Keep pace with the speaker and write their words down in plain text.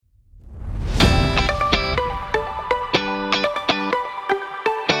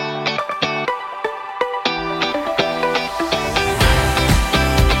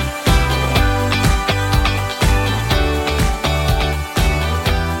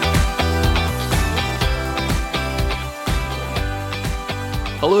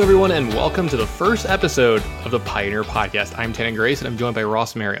Hello, everyone, and welcome to the first episode of the Pioneer Podcast. I'm Tannen Grace, and I'm joined by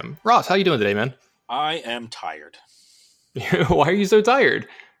Ross Merriam. Ross, how you doing today, man? I am tired. Why are you so tired?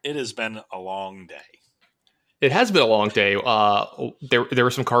 It has been a long day. It has been a long day. There were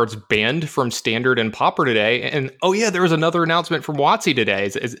some cards banned from Standard and Pauper today, and oh yeah, there was another announcement from WotC today.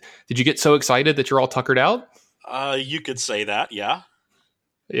 Did you get so excited that you're all tuckered out? You could say that, yeah.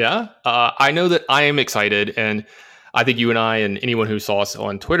 Yeah, I know that I am excited, and I think you and I and anyone who saw us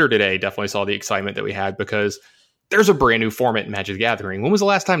on Twitter today definitely saw the excitement that we had because there's a brand new format in Magic the Gathering. When was the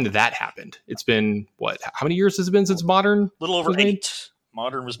last time that happened? It's been, what, how many years has it been since Modern? A little over 8.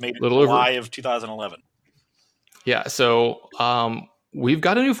 Modern was made in Little July of 2011. Yeah, so we've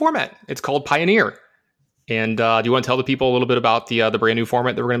got a new format. It's called Pioneer. And do you want to tell the people a little bit about the brand new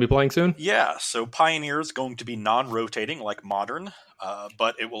format that we're going to be playing soon? Yeah, so Pioneer is going to be non-rotating like Modern,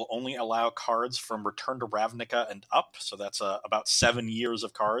 but it will only allow cards from Return to Ravnica and up. So that's about 7 years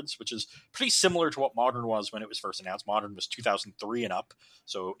of cards, which is pretty similar to what Modern was when it was first announced. Modern was 2003 and up,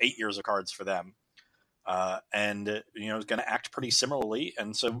 so 8 years of cards for them. And it's going to act pretty similarly.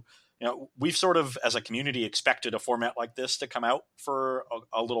 And so we've sort of, as a community, expected a format like this to come out for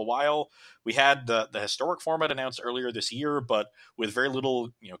a little while. We had the historic format announced earlier this year, but with very little,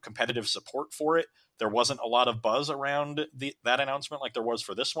 competitive support for it. There wasn't a lot of buzz around that announcement like there was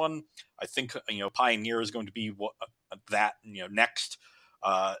for this one. I think, Pioneer is going to be that next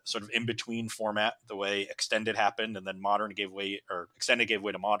sort of in between format, the way Extended happened and then Modern gave way, or Extended gave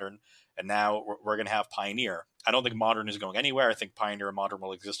way to Modern, and now we're going to have Pioneer. I don't think Modern is going anywhere. I think Pioneer and Modern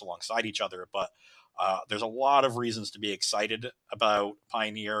will exist alongside each other, but there's a lot of reasons to be excited about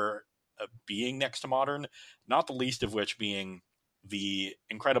Pioneer being next to Modern, not the least of which being the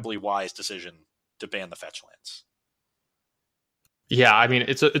incredibly wise decision to ban the fetch lands. Yeah, I mean,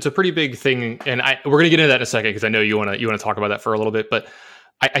 it's a pretty big thing, and we're going to get into that in a second because I know you want to talk about that for a little bit, but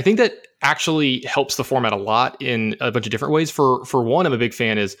I think that actually helps the format a lot in a bunch of different ways. For one, I'm a big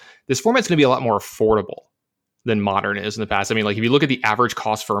fan is this format's going to be a lot more affordable than Modern is in the past. I mean, like if you look at the average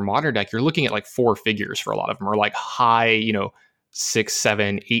cost for a Modern deck, you're looking at like 4 figures for a lot of them, or like high, $600,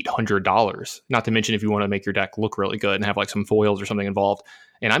 $700, $800. Not to mention if you want to make your deck look really good and have like some foils or something involved.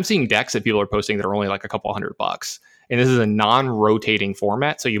 And I'm seeing decks that people are posting that are only like a couple $100. And this is a non-rotating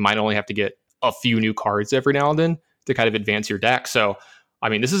format, so you might only have to get a few new cards every now and then to kind of advance your deck. So I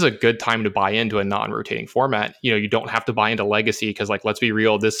mean, this is a good time to buy into a non-rotating format. You don't have to buy into Legacy because, like, let's be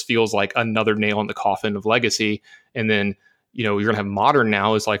real, this feels like another nail in the coffin of Legacy. And then, you're going to have Modern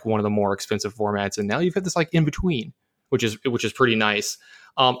now is like one of the more expensive formats. And now you've got this like in between, which is pretty nice.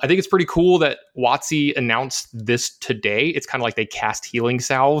 I think it's pretty cool that WotC announced this today. It's kind of like they cast healing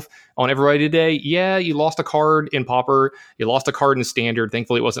salve on everybody today. Yeah, you lost a card in Pauper. You lost a card in Standard.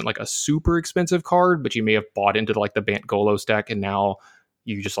 Thankfully, it wasn't like a super expensive card, but you may have bought into like the Bant Golos deck, and now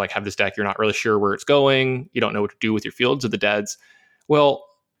you just like have this deck, you're not really sure where it's going. You don't know what to do with your Fields of the Deads. Well,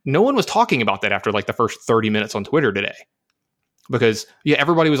 no one was talking about that after like the first 30 minutes on Twitter today. Because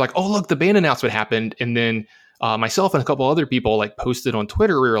everybody was like, oh, look, the ban announcement happened. And then myself and a couple other people like posted on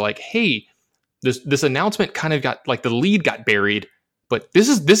Twitter. We were like, hey, this announcement kind of got like the lead got buried. But this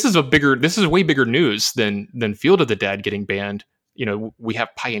is way bigger news than Field of the Dead getting banned. We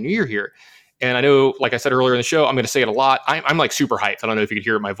have Pioneer here. And I know, like I said earlier in the show, I'm going to say it a lot. I'm like super hyped. I don't know if you could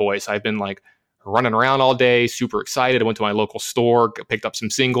hear it in my voice. I've been like running around all day, super excited. I went to my local store, picked up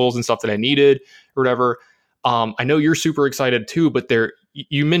some singles and stuff that I needed or whatever. I know you're super excited too, but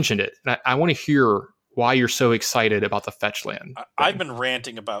you mentioned it. And I want to hear why you're so excited about the fetch land. I've been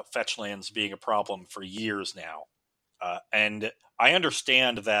ranting about fetch lands being a problem for years now. And I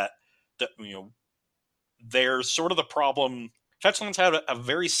understand that there's sort of the problem. Fetchlands have a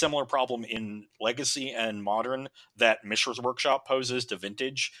very similar problem in Legacy and Modern that Mishra's Workshop poses to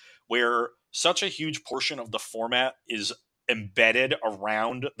Vintage, where such a huge portion of the format is embedded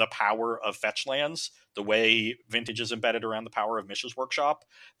around the power of Fetchlands, the way Vintage is embedded around the power of Mishra's Workshop,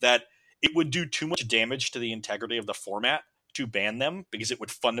 that it would do too much damage to the integrity of the format to ban them, because it would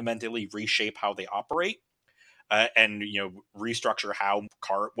fundamentally reshape how they operate. And restructure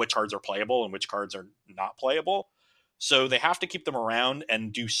which cards are playable and which cards are not playable. So they have to keep them around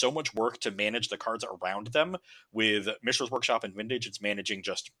and do so much work to manage the cards around them. With Mishra's Workshop and Vintage, it's managing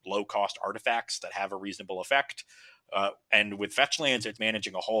just low-cost artifacts that have a reasonable effect. And with Fetchlands, it's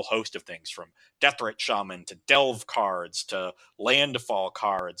managing a whole host of things, from Deathrite Shaman to Delve cards to Landfall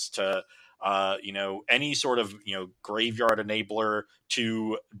cards to any sort of graveyard enabler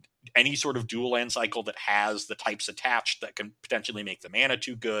to any sort of dual land cycle that has the types attached that can potentially make the mana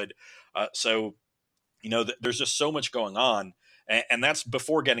too good. So there's just so much going on. And that's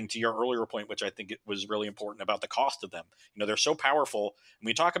before getting to your earlier point, which I think it was really important about the cost of them. They're so powerful. And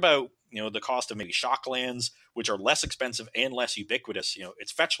we talk about, the cost of maybe shock lands, which are less expensive and less ubiquitous.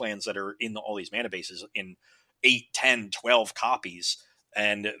 It's fetch lands that are in all these mana bases in 8, 10, 12 copies.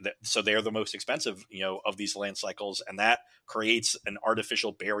 And so they're the most expensive, of these land cycles. And that creates an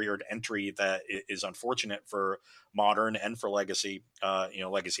artificial barrier to entry that is unfortunate for Modern and for Legacy.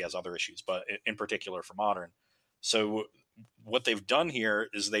 Legacy has other issues, but in particular for Modern. So what they've done here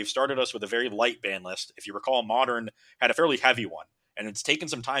is they've started us with a very light ban list. If you recall, Modern had a fairly heavy one, and it's taken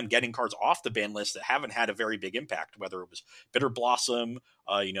some time getting cards off the ban list that haven't had a very big impact, whether it was Bitter Blossom,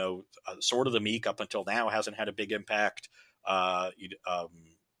 Sword of the Meek up until now hasn't had a big impact.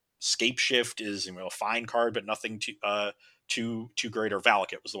 Scape Shift is a fine card, but nothing too great. Or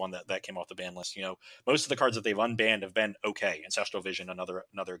Valakut was the one that came off the ban list. Most of the cards that they've unbanned have been okay. Ancestral Vision,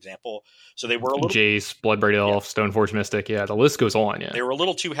 another example. So they were a little Jace, Bloodbraid Elf, Stoneforge Mystic. Yeah, the list goes on. Yeah, they were a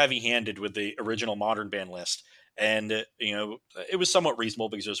little too heavy-handed with the original Modern ban list. And, it was somewhat reasonable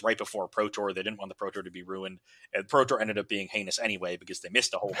because it was right before Pro Tour. They didn't want the Pro Tour to be ruined. And Pro Tour ended up being heinous anyway because they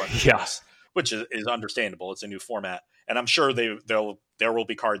missed a whole bunch of things, which is understandable. It's a new format. And I'm sure there will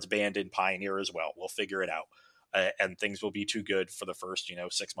be cards banned in Pioneer as well. We'll figure it out. And things will be too good for the first,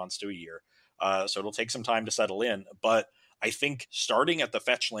 6 months to a year. So it'll take some time to settle in. But I think starting at the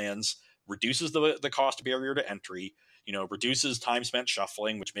fetch lands reduces the cost barrier to entry, reduces time spent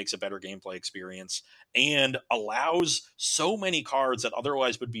shuffling, which makes a better gameplay experience, and allows so many cards that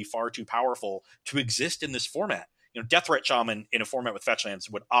otherwise would be far too powerful to exist in this format. Deathrite Shaman in a format with fetch lands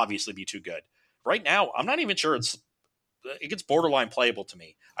would obviously be too good. Right now, I'm not even sure it gets borderline playable to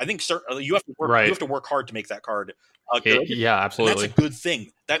me. I think you have to work hard to make that card good. Yeah, absolutely. And that's a good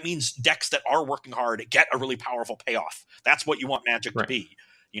thing. That means decks that are working hard get a really powerful payoff. That's what you want Magic to be.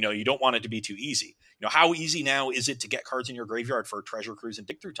 You don't want it to be too easy. How easy now is it to get cards in your graveyard for Treasure Cruise and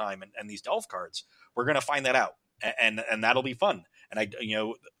Dig Through Time and these Delve cards? We're going to find that out, and that'll be fun. And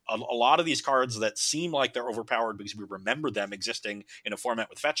a lot of these cards that seem like they're overpowered because we remember them existing in a format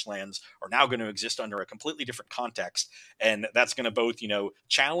with fetch lands are now going to exist under a completely different context. And that's going to both,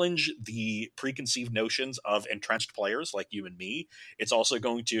 challenge the preconceived notions of entrenched players like you and me. It's also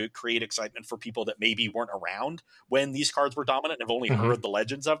going to create excitement for people that maybe weren't around when these cards were dominant and have only heard the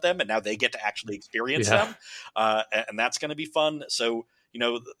legends of them, and now they get to actually experience them. And that's going to be fun. So,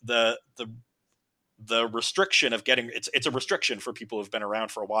 the restriction of getting it's a restriction for people who've been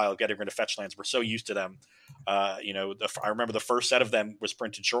around for a while getting rid of fetch lands. We're so used to them. I remember the first set of them was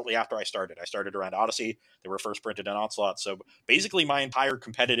printed shortly after I started. I started around Odyssey. They were first printed in Onslaught. So basically my entire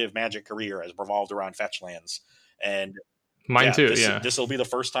competitive Magic career has revolved around fetch lands. And mine too. This will be the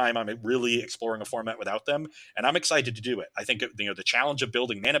first time I'm really exploring a format without them, and I'm excited to do it. I think the challenge of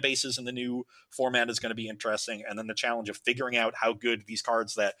building mana bases in the new format is going to be interesting, and then the challenge of figuring out how good these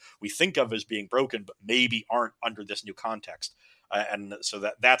cards that we think of as being broken but maybe aren't under this new context. And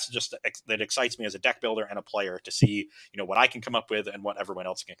so that's just that excites me as a deck builder and a player to see what I can come up with and what everyone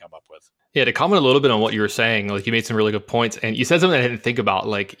else can come up with. Yeah, to comment a little bit on what you were saying, like you made some really good points, and you said something I didn't think about,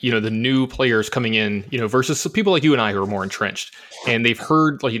 like the new players coming in, versus people like you and I who are more entrenched, and they've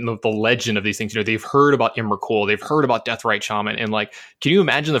heard like the legend of these things. They've heard about Emrakul, they've heard about Deathrite Shaman, and like, can you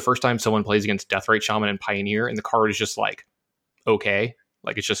imagine the first time someone plays against Deathrite Shaman and Pioneer, and the card is just like okay,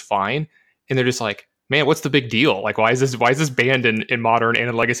 like it's just fine, and they're just like, man, what's the big deal? Like, why is this banned in Modern and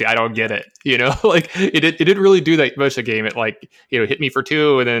in Legacy? I don't get it. Like it didn't really do that much a game. It like, hit me for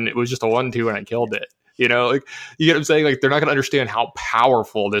 2 and then it was just a 1-2 and I killed it. Like, you get what I'm saying? Like, they're not going to understand how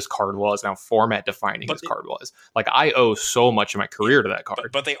powerful this card was and how format defining this card was. Like, I owe so much of my career to that card.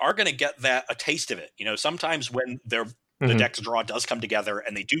 But they are going to get a taste of it. Sometimes when the deck's draw does come together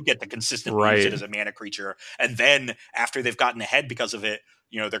and they do get to consistently use it as a mana creature. And then after they've gotten ahead because of it,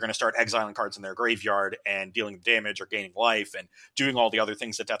 they're going to start exiling cards in their graveyard and dealing damage or gaining life and doing all the other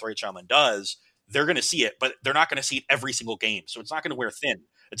things that Deathrite Shaman does. They're going to see it, but they're not going to see it every single game. So it's not going to wear thin.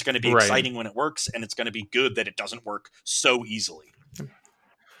 It's going to be exciting when it works, and it's going to be good that it doesn't work so easily.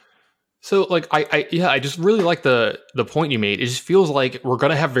 So, like, I just really like the point you made. It just feels like we're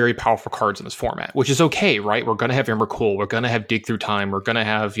going to have very powerful cards in this format, which is okay, right? We're going to have Emrakul, we're going to have Dig Through Time, we're going to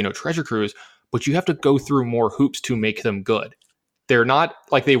have, Treasure Cruise, but you have to go through more hoops to make them good. They're not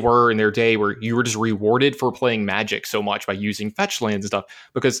like they were in their day where you were just rewarded for playing Magic so much by using fetch lands and stuff.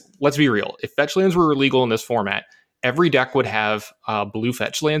 Because let's be real, if fetch lands were illegal in this format, every deck would have blue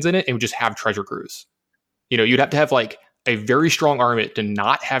fetch lands in it and would just have Treasure Cruise. You'd have to have like a very strong armament to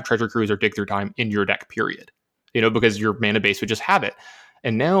not have Treasure Cruise or Dig Through Time in your deck, period. Because your mana base would just have it.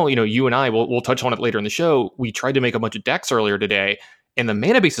 And now, you and I, we'll touch on it later in the show. We tried to make a bunch of decks earlier today, and the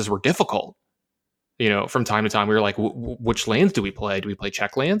mana bases were difficult. from time to time, we were like, which lands do we play? Do we play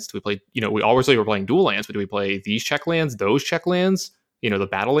check lands? Do we play, we always say we're playing dual lands, but do we play these check lands, those check lands, the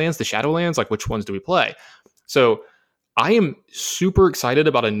battle lands, the shadow lands? Like, which ones do we play? So I am super excited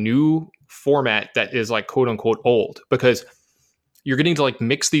about a new format that is like quote unquote old, because you're getting to like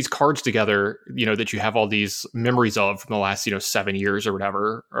mix these cards together, that you have all these memories of from the last, 7 years or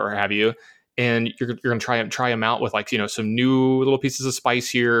whatever, or have you. And you're going to try them out with like, some new little pieces of spice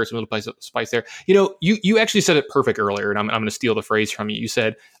here, some little pieces of spice there. You actually said it perfect earlier, and I'm going to steal the phrase from you. You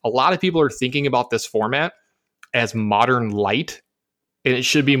said a lot of people are thinking about this format as modern light, and it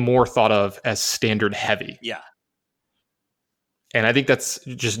should be more thought of as standard heavy. Yeah. And I think that's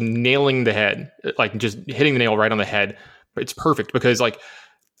just nailing the head, like just hitting the nail right on the head. It's perfect, because like,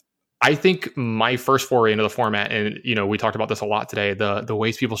 I think my first foray into the format, and we talked about this a lot today, the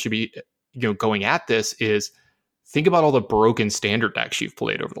ways people should be going at this is think about all the broken standard decks you've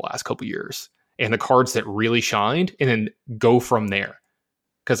played over the last couple of years and the cards that really shined, and then go from there.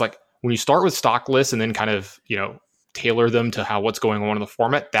 Because like when you start with stock lists and then kind of tailor them to what's going on in the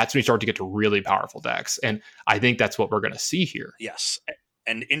format, that's when you start to get to really powerful decks. And I think that's what we're going to see here. Yes.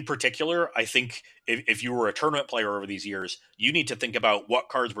 And in particular, I think if you were a tournament player over these years, you need to think about what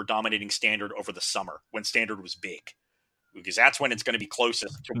cards were dominating standard over the summer when standard was big, because that's when it's going to be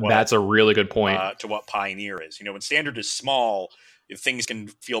closest to what, that's a really good point, to what Pioneer is. When standard is small, things can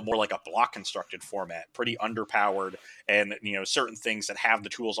feel more like a block constructed format, pretty underpowered, and certain things that have the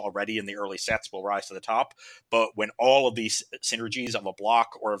tools already in the early sets will rise to the top. But when all of these synergies of a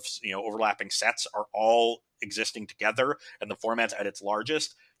block or of overlapping sets are all existing together and the format's at its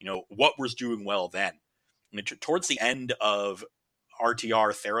largest, what was doing well then? Towards the end of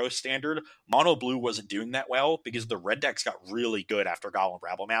RTR Theros standard, Mono Blue wasn't doing that well because the red decks got really good after Goblin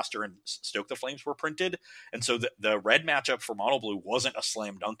Rabblemaster and Stoke the Flames were printed. And so the red matchup for Mono Blue wasn't a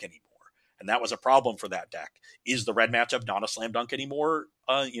slam dunk anymore. And that was a problem for that deck. Is the red matchup not a slam dunk anymore,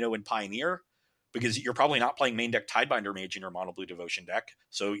 in Pioneer? Because you're probably not playing main deck Tidebinder Mage in your Mono Blue Devotion deck,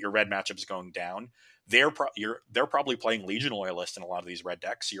 so your red matchup is going down. They're probably playing Legion Loyalist in a lot of these red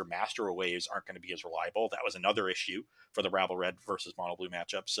decks, so your Master Waves aren't going to be as reliable. That was another issue for the Rabble Red versus Mono Blue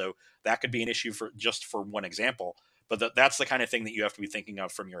matchup, so that could be an issue for one example. But that's the kind of thing that you have to be thinking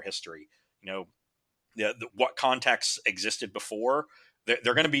of from your history. What contexts existed before.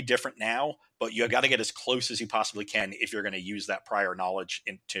 They're going to be different now, but you got to get as close as you possibly can if you're going to use that prior knowledge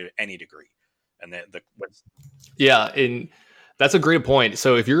to any degree. And and that's a great point.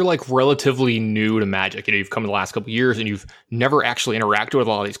 So if you're like relatively new to Magic, you've come in the last couple of years and you've never actually interacted with a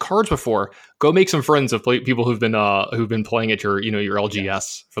lot of these cards before, go make some friends of people who've been playing at your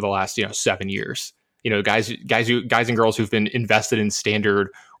LGS for the last 7 years. Guys and girls who've been invested in standard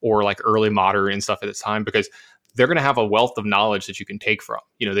or like early modern and stuff at this time, because they're going to have a wealth of knowledge that you can take from.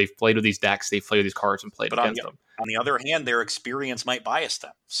 They've played with these decks, they've played with these cards and played against them. On the other hand, their experience might bias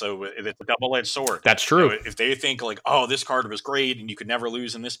them. So it's a double-edged sword. That's true. If they think like, oh, this card was great and you could never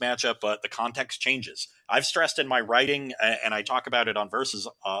lose in this matchup, but the context changes. I've stressed in my writing, and I talk about it on Versus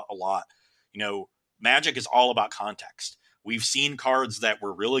a lot, Magic is all about context. We've seen cards that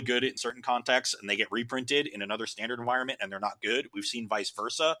were really good in certain contexts and they get reprinted in another standard environment and they're not good. We've seen vice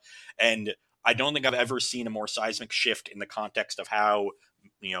versa. And I don't think I've ever seen a more seismic shift in the context of how,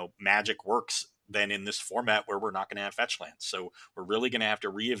 Magic works than in this format where we're not going to have fetch lands. So we're really going to have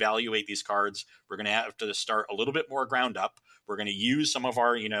to reevaluate these cards. We're going to have to start a little bit more ground up. We're going to use some of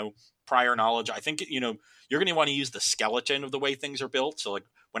our, prior knowledge. I think, you're going to want to use the skeleton of the way things are built. So like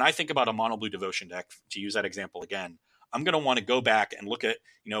when I think about a Mono Blue Devotion deck, to use that example again, I'm going to want to go back and look at,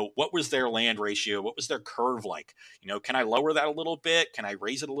 what was their land ratio? What was their curve like? Can I lower that a little bit? Can I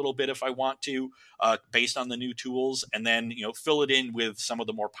raise it a little bit if I want to, based on the new tools? And then, fill it in with some of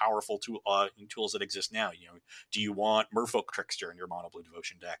the more powerful tools that exist now. Do you want Merfolk Trickster in your Mono Blue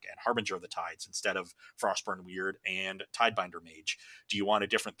Devotion deck and Harbinger of the Tides instead of Frostburn Weird and Tidebinder Mage? Do you want a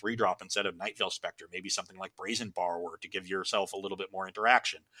different 3-drop instead of Nightveil Spectre? Maybe something like Brazen Borrower to give yourself a little bit more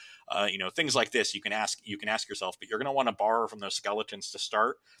interaction. Things like this you can ask yourself, but you're going to want to borrow from those skeletons to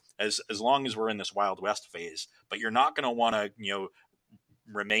start as long as we're in this Wild West phase, but you're not going to want to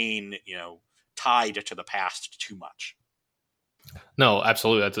remain tied to the past too much. No,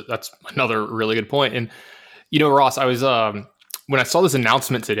 absolutely. That's another really good point. And Ross, I was when I saw this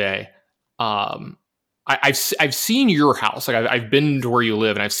announcement today, I've seen your house. Like I've been to where you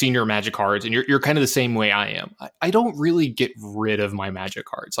live and I've seen your Magic cards, and you're kind of the same way I am. I don't really get rid of my Magic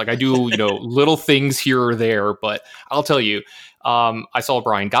cards. Like I do, little things here or there, but I'll tell you, I saw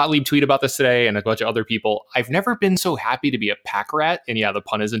Brian Gottlieb tweet about this today and a bunch of other people. I've never been so happy to be a pack rat. And yeah, the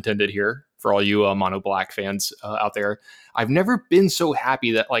pun is intended here for all you mono black fans out there. I've never been so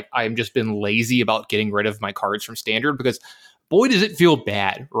happy that like I've just been lazy about getting rid of my cards from standard, because boy, does it feel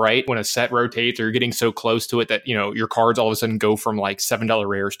bad, right? When a set rotates or you're getting so close to it that, you know, your cards all of a sudden go from like $7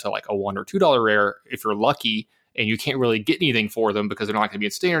 rares to like a $1 or $2 rare if you're lucky, and you can't really get anything for them because they're not going to be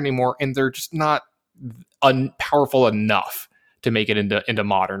in standard anymore, and they're just not powerful enough to make it into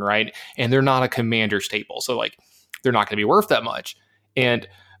modern, right? And they're not a commander staple, so like they're not going to be worth that much. And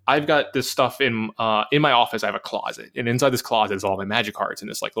I've got this stuff in my office. I have a closet, and inside this closet is all my Magic cards in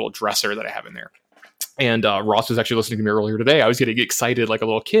this like little dresser that I have in there. And Ross was actually listening to me earlier today. I was getting excited like a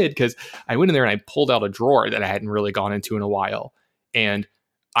little kid because I went in there and I pulled out a drawer that I hadn't really gone into in a while, and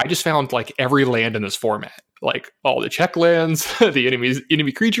I just found like every land in this format, like all the check lands, the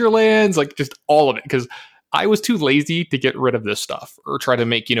enemy creature lands, like just all of it, because I was too lazy to get rid of this stuff or try to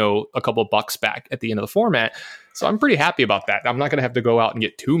make, you know, a couple bucks back at the end of the format. So I'm pretty happy about that. I'm not going to have to go out and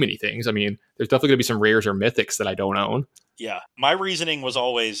get too many things. I mean, there's definitely going to be some rares or mythics that I don't own. Yeah, my reasoning was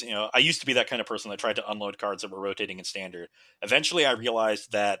always, you know, I used to be that kind of person that tried to unload cards that were rotating in standard. Eventually, I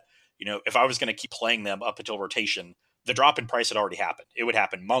realized that, you know, if I was going to keep playing them up until rotation, the drop in price had already happened. It would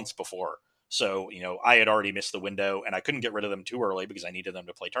happen months before. So, you know, I had already missed the window, and I couldn't get rid of them too early because I needed them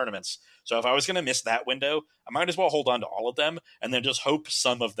to play tournaments. So if I was going to miss that window, I might as well hold on to all of them and then just hope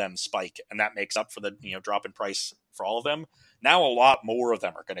some of them spike, and that makes up for the, you know, drop in price for all of them. Now a lot more of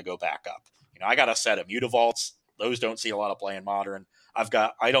them are going to go back up. You know, I got a set of Mutavaults. Those don't see a lot of play in Modern.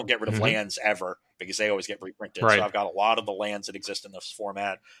 I don't get rid of lands ever because they always get reprinted. Right. So I've got a lot of the lands that exist in this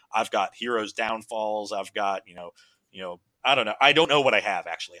format. I've got Heroes Downfalls. I've got, you know, I don't know. I don't know what I have,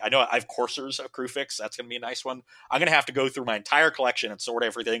 actually. I know I have Coursers of Krufix. That's going to be a nice one. I'm going to have to go through my entire collection and sort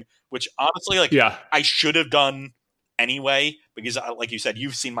everything, which honestly, like, yeah, I should have done anyway, because like you said,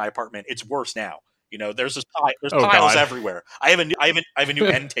 you've seen my apartment. It's worse now. You know, there's piles everywhere. I have a new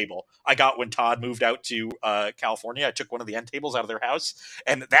end table I got when Todd moved out to California. I took one of the end tables out of their house,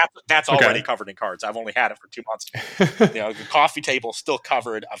 and that's already covered in cards. I've only had it for 2 months. You know, the coffee table still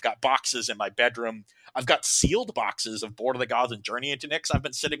covered. I've got boxes in my bedroom. I've got sealed boxes of Board of the Gods and Journey into Nyx I've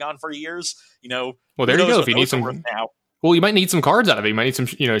been sitting on for years. You know, well, there you go. If you need some now. Well, you might need some cards out of it. You might need some,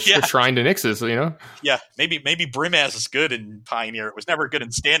 you know, Shrine to Nyxes, you know? Yeah, maybe Brimaz is good in Pioneer. It was never good in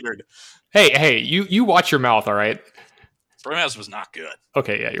Standard. Hey, you watch your mouth, all right? Brimaz was not good.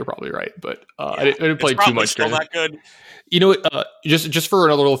 Okay, yeah, you're probably right, but I didn't play too much. Still not good. You know, just for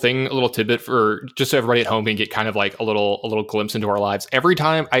another little thing, a little tidbit for just so everybody at home can get kind of like a little glimpse into our lives. Every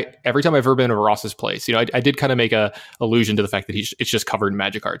time I've ever been to Ross's place, you know, I did kind of make a allusion to the fact that it's just covered in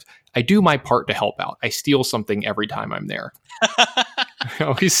Magic cards. I do my part to help out. I steal something every time I'm there. I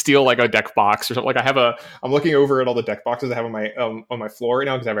always steal like a deck box or something. Like I'm looking over at all the deck boxes I have on my floor right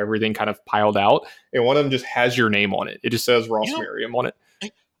now because I have everything kind of piled out, and one of them just has your name on it. It just says Ross Merriam on it.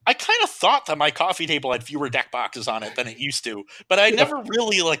 I kind of thought that my coffee table had fewer deck boxes on it than it used to, but I never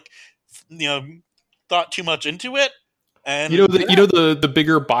really thought too much into it. And the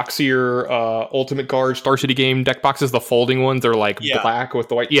bigger, boxier Ultimate Guard Star City game deck boxes, the folding ones, they're like black with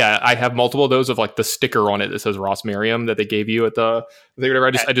the white. Yeah, I have multiple of those of like the sticker on it that says Ross Merriam that they gave you at the whatever.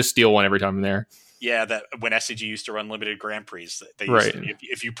 I just steal one every time I'm there. Yeah, that when SCG used to run limited Grand Prix, they used to,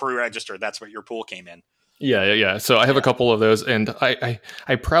 if you pre-registered, that's what your pool came in. Yeah. So I have a couple of those, and I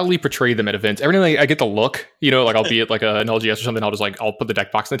proudly portray them at events. Every time I get the look, you know, like I'll be at like an LGS or something, I'll put the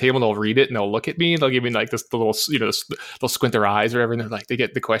deck box on the table, and they'll read it, and they'll look at me, and they'll give me like this little, you know, they'll squint their eyes or whatever, and they're like, they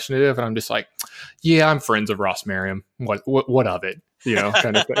get the questionative, and I'm just like, yeah, I'm friends of Ross Merriam. What of it? You know,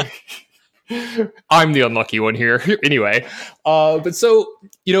 kind of thing. I'm the unlucky one here. Anyway, but so,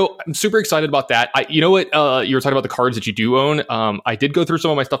 you know, I'm super excited about that. You know what? You were talking about the cards that you do own. I did go through some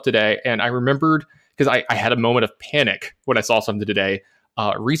of my stuff today, and I remembered, because I had a moment of panic when I saw something today.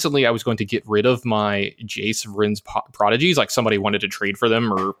 Recently, I was going to get rid of my Jace Vryn's Prodigies. Like somebody wanted to trade for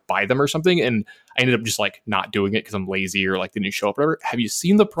them or buy them or something. And I ended up just like not doing it because I'm lazy or like they didn't show up or whatever. Have you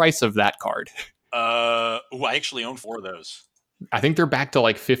seen the price of that card? I actually own 4 of those. I think they're back to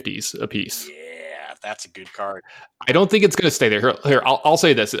like 50s a piece. Yeah, that's a good card. I don't think it's going to stay there. Here, I'll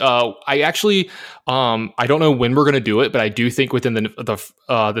say this. I actually, I don't know when we're going to do it, but I do think within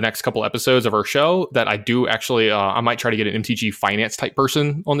the next couple episodes of our show that I do actually, I might try to get an MTG finance type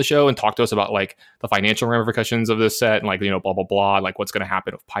person on the show and talk to us about like the financial ramifications of this set and like, you know, blah, blah, blah, like what's going to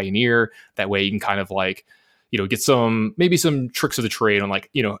happen with Pioneer. That way you can kind of like, you know, get maybe some tricks of the trade on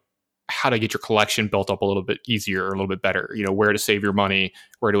like, you know, how to get your collection built up a little bit easier or a little bit better, you know, where to save your money,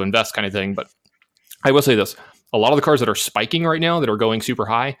 where to invest kind of thing. But I will say this, a lot of the cards that are spiking right now that are going super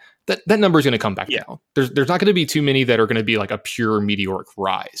high, that number is going to come back down. There's not going to be too many that are going to be like a pure meteoric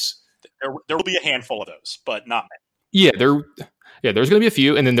rise. There will be a handful of those, but not many. Yeah, Yeah, there's going to be a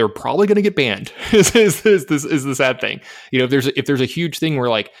few, and then they're probably going to get banned. is the sad thing. If there's a huge thing where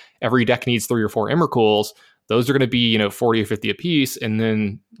like every deck needs 3 or 4 Emrakuls, those are going to be 40 or 50 a piece, and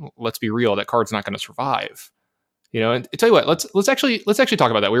then let's be real, that card's not going to survive. And I tell you what, let's actually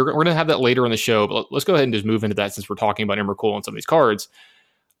talk about that. We're going to have that later in the show, but let's go ahead and just move into that since we're talking about Emrakul and some of these cards.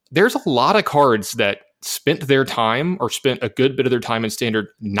 There's a lot of cards that spent a good bit of their time in Standard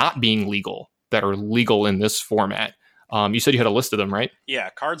not being legal that are legal in this format. You said you had a list of them, right? Yeah,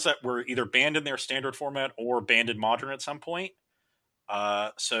 cards that were either banned in their Standard format or banned in Modern at some point.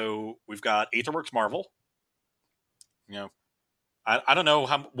 So we've got Aetherworks Marvel. I don't know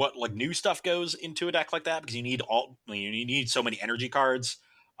what like new stuff goes into a deck like that, because you need so many energy cards.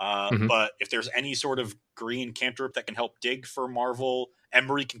 But if there's any sort of green cantrip that can help dig for Marvel,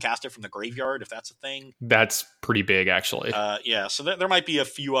 Emry can cast it from the graveyard if that's a thing. That's pretty big, actually. Yeah, so there might be a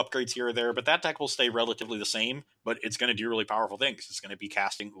few upgrades here or there, but that deck will stay relatively the same. But it's going to do really powerful things. It's going to be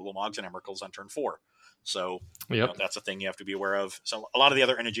casting Ulamogs and Emrakuls on turn 4. So that's a thing you have to be aware of. So a lot of the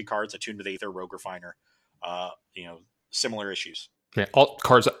other energy cards, Attuned with Aether, Rogue Refiner, similar issues. Yeah, all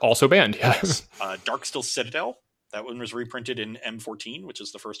cards also banned. Yes. Darksteel Citadel. That one was reprinted in M14, which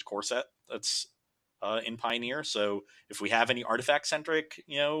is the first core set that's in Pioneer. So if we have any artifact-centric,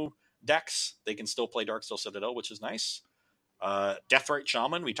 decks, they can still play Darksteel Citadel, which is nice. Deathrite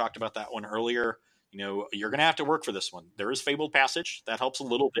Shaman, we talked about that one earlier. You're going to have to work for this one. There is Fabled Passage. That helps a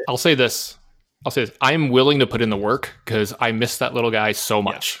little bit. I'll say this. I'm willing to put in the work because I miss that little guy so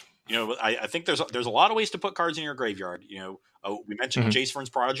much. Yeah. I think there's a lot of ways to put cards in your graveyard. We mentioned Jace Vryn's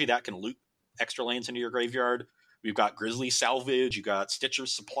Prodigy. That can loot extra lands into your graveyard. We've got Grizzly Salvage. You got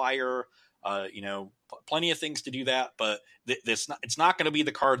Stitcher's Supplier. Plenty of things to do that. But it's not going to be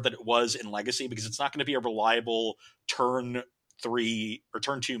the card that it was in Legacy, because it's not going to be a reliable turn 3 or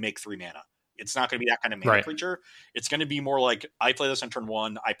turn 2 make 3 mana. It's not going to be that kind of mana creature. It's going to be more like, I play this on turn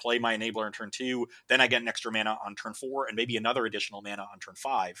 1, I play my Enabler on turn 2, then I get an extra mana on turn 4, and maybe another additional mana on turn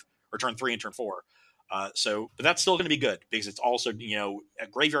 5, or turn 3 and turn 4. But that's still going to be good, because it's also, a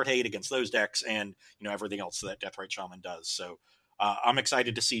graveyard hate against those decks, and, everything else that Deathrite Shaman does. So I'm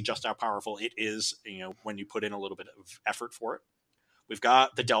excited to see just how powerful it is, when you put in a little bit of effort for it. We've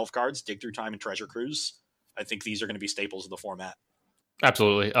got the Delve cards, Dig Through Time and Treasure Cruise. I think these are going to be staples of the format.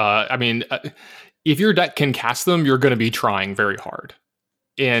 Absolutely. If your deck can cast them, you're going to be trying very hard.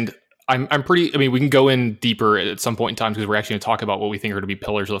 And we can go in deeper at some point in time, because we're actually going to talk about what we think are going to be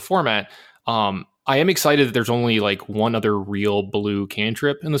pillars of the format. I am excited that there's only like one other real blue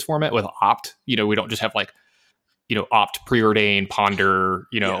cantrip in this format with Opt. We don't just have like, Opt, Preordain, Ponder,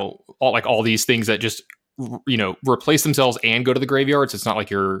 all these things that just, replace themselves and go to the graveyards. It's not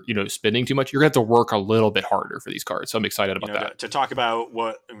like you're, spending too much. You're going to have to work a little bit harder for these cards. So I'm excited about that. To talk about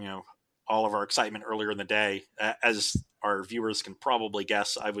what, all of our excitement earlier in the day, as our viewers can probably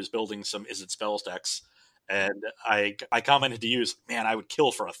guess, I was building some Izzet Spells decks. And I commented to use, man, I would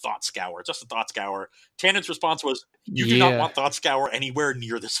kill for a Thought Scour, just a Thought Scour. Tannen's response was, you do not want Thought Scour anywhere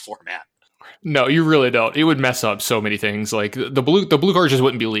near this format. No, you really don't. It would mess up so many things. Like the blue cards just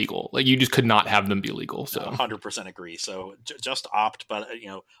wouldn't be legal. Like you just could not have them be legal. So 100% agree. So just Opt, but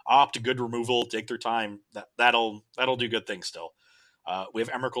Opt, good removal, Dig Through Time. That'll do good things still. We have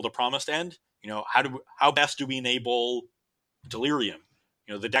Emrakul, the Promised End. How best do we enable Delirium?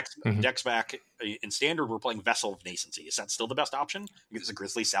 The decks back in Standard, we're playing Vessel of Nascency. Is that still the best option? Is a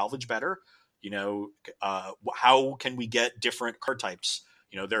Grizzly Salvage better? How can we get different card types?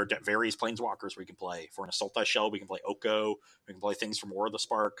 There are various planeswalkers we can play. For an Assault Shell, we can play Oko. We can play things from War of the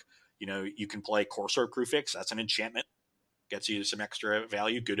Spark. You can play Corsair Crewfix. That's an enchantment. Gets you some extra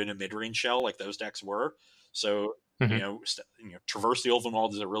value. Good in a mid-range shell like those decks were. So, Traverse the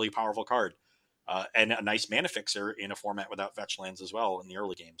Ulvenwald is a really powerful card. And a nice mana fixer in a format without fetch lands as well in the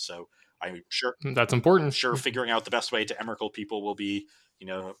early game. So I'm sure that's important. Sure, figuring out the best way to Emrakul people will be,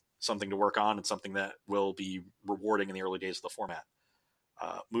 something to work on and something that will be rewarding in the early days of the format.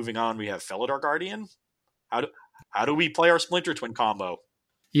 Moving on, we have Felidar Guardian. How do we play our Splinter Twin combo?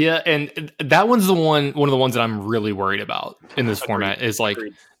 Yeah, and that one's one of the ones that I'm really worried about in this format. Is like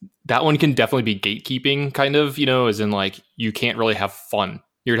that one can definitely be gatekeeping, kind of, as in like you can't really have fun.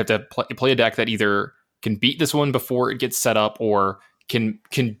 You're gonna have to play a deck that either can beat this one before it gets set up, or can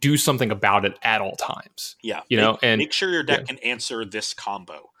do something about it at all times. Yeah, and make sure your deck can answer this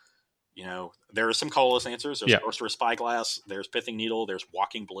combo. There are some colorless answers. There's Sorcerer's Spyglass. There's Pithing Needle. There's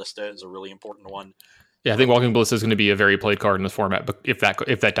Walking Ballista is a really important one. Yeah, I think Walking Ballista is going to be a very played card in this format, but if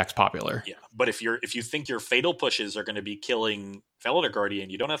that deck's popular. Yeah, but if you think your Fatal Pushes are going to be killing Felidar Guardian,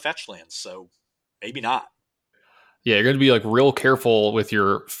 you don't have fetch lands, so maybe not. Yeah, you're going to be like real careful with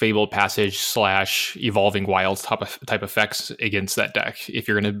your Fabled Passage / Evolving Wilds type effects against that deck if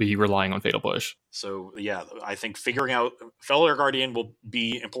you're going to be relying on Fatal Push. So yeah, I think figuring out Felidar Guardian will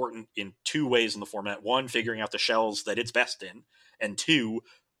be important in two ways in the format. One, figuring out the shells that it's best in, and two,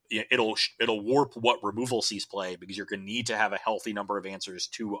 it'll warp what removal sees play because you're going to need to have a healthy number of answers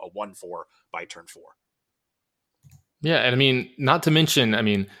to a 1/4 by turn 4. Yeah, and I mean, not to mention, I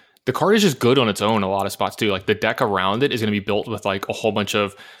mean, the card is just good on its own a lot of spots too. Like the deck around it is going to be built with like a whole bunch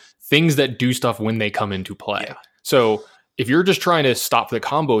of things that do stuff when they come into play. Yeah. So if you're just trying to stop the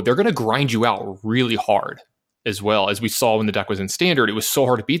combo, they're going to grind you out really hard as well. As we saw when the deck was in standard, it was so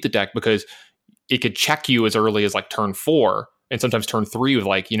hard to beat the deck because it could check you as early as like turn 4 and sometimes turn 3 with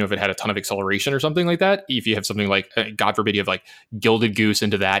like, if it had a ton of acceleration or something like that. If you have something like, God forbid, you have like Gilded Goose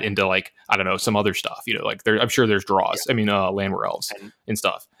into like, I don't know, some other stuff, like I'm sure there's draws. Yeah. I mean, Landware Elves and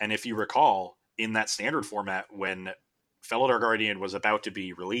stuff. And if you recall, in that standard format, when Felidar Guardian was about to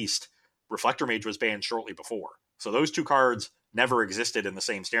be released, Reflector Mage was banned shortly before. So those two cards never existed in the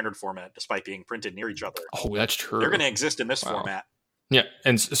same standard format, despite being printed near each other. Oh, that's true. They're going to exist in this format. Yeah,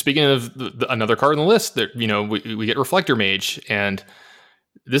 and speaking of another card on the list, that we get Reflector Mage, and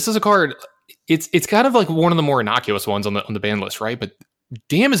this is a card. It's kind of like one of the more innocuous ones on the ban list, right? But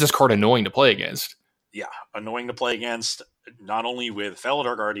damn, is this card annoying to play against? Yeah, annoying to play against, not only with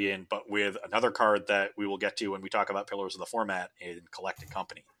Felidar Guardian, but with another card that we will get to when we talk about Pillars of the Format in Collected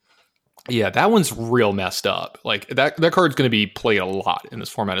Company. Yeah, that one's real messed up. Like that card's going to be played a lot in this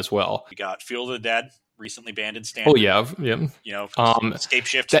format as well. We got Field of the Dead, recently banned in standard. Oh yeah. Scape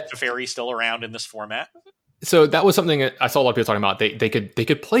Shift Teferi still around in this format. So that was something that I saw a lot of people talking about. They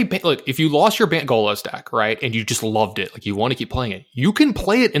could play, like if you lost your Bant Golos deck, right, and you just loved it, like you want to keep playing it, you can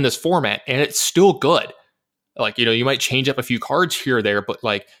play it in this format and it's still good. Like, you might change up a few cards here or there, but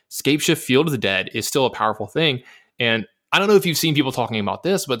like Scape Shift Field of the Dead is still a powerful thing. And I don't know if you've seen people talking about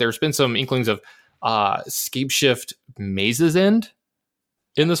this, but there's been some inklings of Scape Shift Maze's End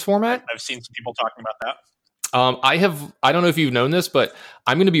in this format. I've seen some people talking about that. I don't know if you've known this, but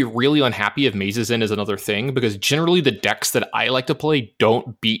I'm going to be really unhappy if Maze's End is another thing, because generally the decks that I like to play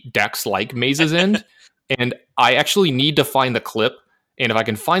don't beat decks like Maze's End. And I actually need to find the clip. And if I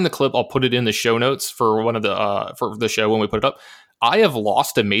can find the clip, I'll put it in the show notes for for the show when we put it up. I have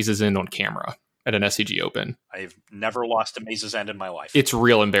lost to Maze's End on camera at an SCG Open. I've never lost to Maze's End in my life. It's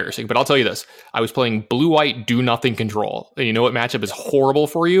real embarrassing, but I'll tell you this. I was playing blue-white do-nothing control. And you know what matchup is horrible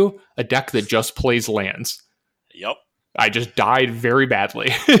for you? A deck that just plays lands. Yep. I just died very badly.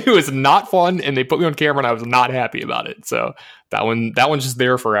 It was not fun, and they put me on camera, and I was not happy about it. So that one's just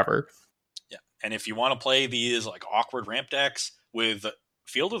there forever. Yeah, and if you want to play these like awkward ramp decks with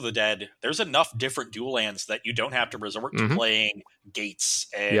Field of the Dead, there's enough different dual lands that you don't have to resort to playing gates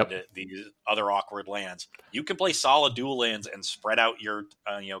and these other awkward lands. You can play solid dual lands and spread out your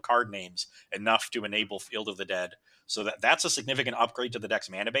card names enough to enable Field of the Dead. So that's a significant upgrade to the deck's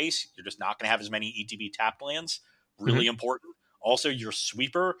mana base. You're just not going to have as many ETB tapped lands. Really important. Also, your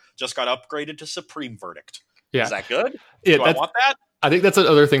sweeper just got upgraded to Supreme Verdict. Yeah. Is that good? Yeah, Do I want that? I think that's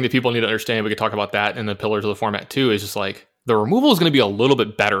another thing that people need to understand. We could talk about that in the Pillars of the Format too, is just like the removal is going to be a little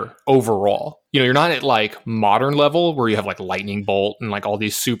bit better overall. You're not at like modern level where you have like Lightning Bolt and like all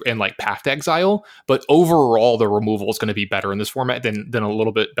these super and like Path to Exile, but overall the removal is going to be better in this format than a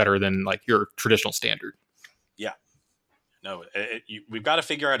little bit better than like your traditional standard. Yeah. No, we've got to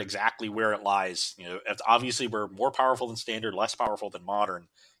figure out exactly where it lies. It's obviously we're more powerful than standard, less powerful than modern.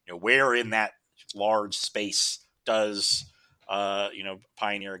 Where in that large space does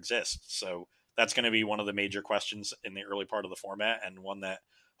Pioneer exist? So that's going to be one of the major questions in the early part of the format, and one that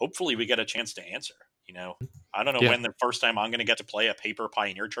hopefully we get a chance to answer. I don't know when the first time I'm going to get to play a paper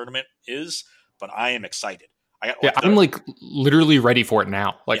Pioneer tournament is, but I am excited. I'm like literally ready for it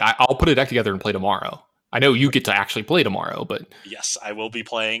now. Like I'll put a deck together and play tomorrow. I know you get to actually play tomorrow, but yes, I will be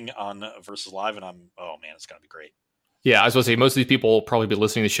playing on Versus Live, and it's going to be great. Yeah, I was going to say, most of these people will probably be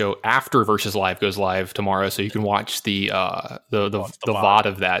listening to the show after Versus Live goes live tomorrow, so you can watch the VOD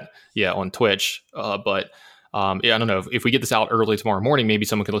of that, on Twitch. But I don't know, if we get this out early tomorrow morning, maybe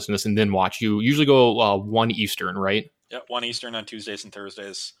someone can listen to this and then watch. You usually go 1 Eastern, right? Yeah, 1 Eastern on Tuesdays and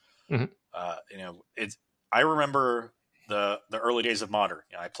Thursdays. Mm-hmm. I remember the early days of Modern.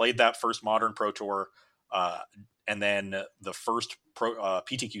 I played that first Modern Pro Tour, and then the first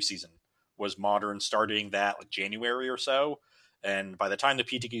PTQ season was Modern, starting that like January or so. And by the time the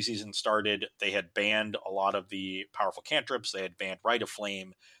PTQ season started, they had banned a lot of the powerful cantrips. They had banned Rite of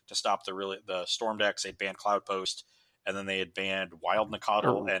Flame to stop the Storm decks. They'd banned Cloud Post, and then they had banned Wild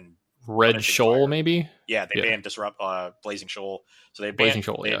Nacatl and Red Shoal, maybe? Yeah, they banned Blazing Shoal. So they banned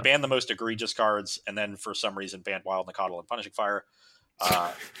banned the most egregious cards, and then for some reason banned Wild Nacatl and Punishing Fire.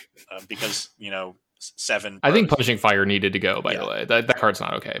 Because, 7 I think Punishing Fire needed to go, by the way. That card's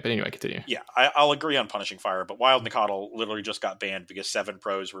not okay. But anyway, continue. Yeah, I'll agree on Punishing Fire, but Wild Nacatl literally just got banned because 7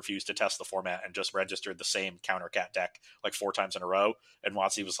 pros refused to test the format and just registered the same counter cat deck like 4 times in a row. And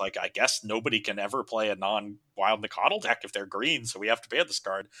WotC was like, I guess nobody can ever play a non-Wild Nacatl deck if they're green, so we have to ban this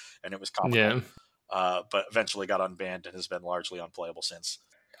card. And it was comical. Yeah. But eventually got unbanned and has been largely unplayable since.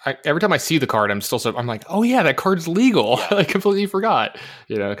 Every time I see the card, I'm like, oh yeah, that card's legal. Yeah. I completely forgot,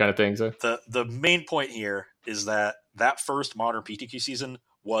 kind of thing. So the main point here is that first Modern PTQ season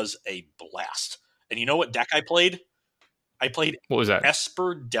was a blast. And you know what deck I played? I played what was that?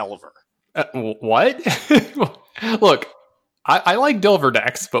 Esper Delver. What? Look, I like Delver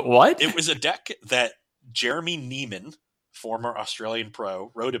decks, but what? It was a deck that Jeremy Neiman, former Australian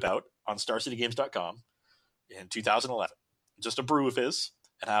pro, wrote about on StarCityGames.com in 2011. Just a brew of his.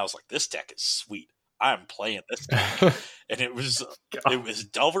 And I was like, this deck is sweet. I'm playing this deck. And it was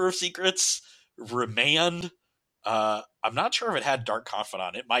Delver of Secrets, Remand. I'm not sure if it had Dark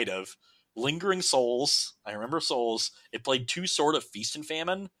Confidant. It might have. Lingering Souls. I remember Souls. It played 2 Sword of Feast and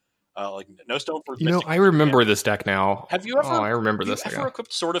Famine. Like No Stone for I remember this deck now. Have you ever? I remember this. Have you ever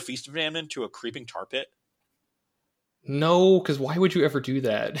equipped Sword of Feast and Famine to a Creeping Tar Pit? No, because why would you ever do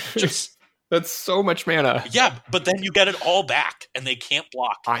that? Just that's so much mana. Yeah, but then you get it all back, and they can't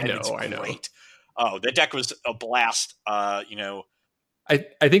block. I know. Oh, that deck was a blast. I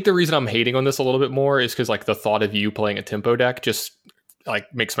think the reason I'm hating on this a little bit more is because like the thought of you playing a tempo deck just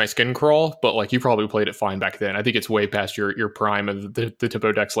like makes my skin crawl. But like you probably played it fine back then. I think it's way past your prime of the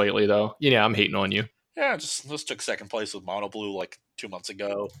tempo decks lately, though. Yeah, I'm hating on you. Yeah, just took second place with Mono Blue like 2 months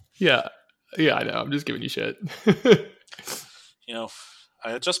ago. Yeah, I know. I'm just giving you shit.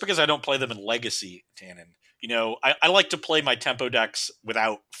 Just because I don't play them in Legacy, Tannen. I like to play my tempo decks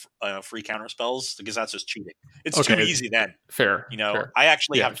without free counter spells because that's just cheating. It's too easy then. Fair. Fair. I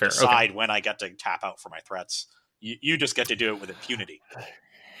actually have to decide when I get to tap out for my threats. You just get to do it with impunity.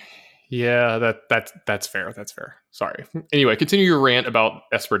 Yeah, that's fair. That's fair. Sorry. Anyway, continue your rant about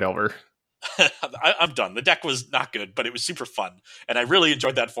Esper Delver. I'm done. The deck was not good, but it was super fun. And I really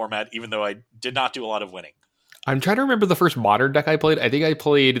enjoyed that format, even though I did not do a lot of winning. I'm trying to remember the first Modern deck I played. I think I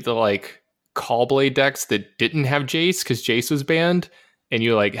played the Callblade decks that didn't have Jace because Jace was banned, and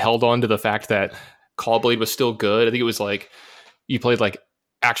you held on to the fact that Callblade was still good. I think it was you played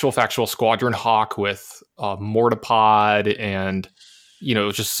Actual Factual Squadron Hawk with Mortipod and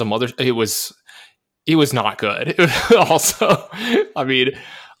just some other. It was not good. Also, I mean,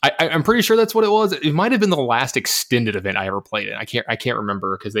 I'm pretty sure that's what it was. It might have been the last extended event I ever played in. I can't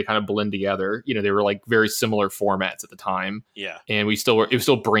remember because they kind of blend together. They were very similar formats at the time. Yeah. And it was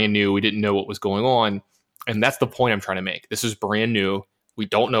still brand new. We didn't know what was going on. And that's the point I'm trying to make. This is brand new. We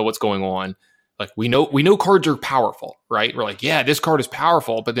don't know what's going on. We know cards are powerful, right? We're yeah, this card is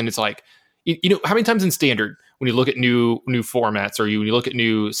powerful, but then it's how many times in Standard when you look at new formats or when you look at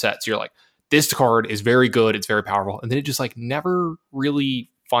new sets, you're this card is very good, it's very powerful, and then it just never really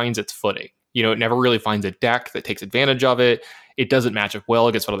finds its footing. It never really finds a deck that takes advantage of it. It doesn't match up well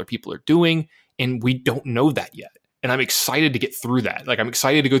against what other people are doing, and we don't know that yet. And I'm excited to get through that. I'm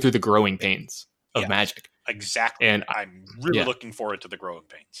excited to go through the growing pains of Magic. Exactly. And I'm really looking forward to the growing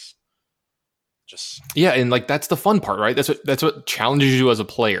pains. And that's the fun part, right? That's what challenges you as a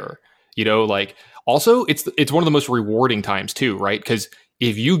player. Also it's one of the most rewarding times too, right? Because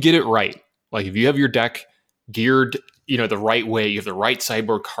if you get it right, if you have your deck geared the right way, you have the right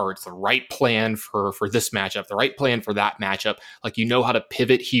sideboard cards, the right plan for this matchup, the right plan for that matchup, how to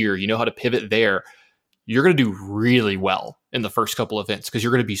pivot here, how to pivot there, you're going to do really well in the first couple events because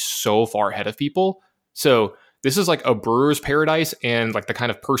you're going to be so far ahead of people. So this is a brewer's paradise, and the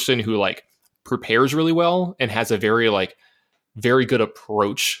kind of person who prepares really well and has a very good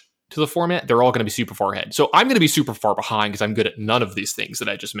approach to the format, they're all going to be super far ahead. So I'm going to be super far behind because I'm good at none of these things that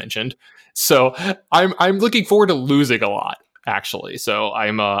I just mentioned. So I'm looking forward to losing a lot, actually. So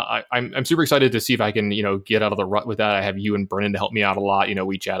I'm super excited to see if I can get out of the rut with that. I have you and Brennan to help me out a lot.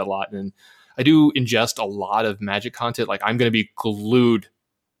 We chat a lot, and I do ingest a lot of Magic content. I'm going to be glued.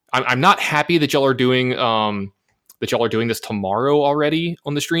 I'm not happy that y'all are doing this tomorrow already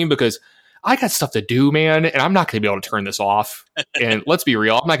on the stream because I got stuff to do, man, and I'm not going to be able to turn this off. And let's be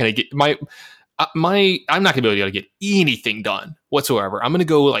real, I'm not going to get I'm not going to be able to get anything done whatsoever. I'm going to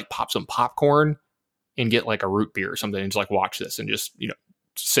go pop some popcorn and get a root beer or something and just watch this and just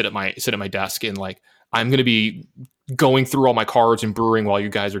sit at my desk and I'm going to be going through all my cards and brewing while you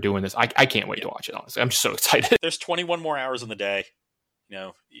guys are doing this. I can't wait to watch it. Honestly, I'm just so excited. There's 21 more hours in the day.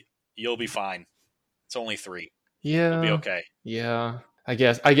 You'll be fine. It's only 3. Yeah. You'll be okay. Yeah. I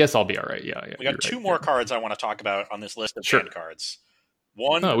guess I'll be all right. Yeah. We got 2 more cards I want to talk about on this list of banned cards.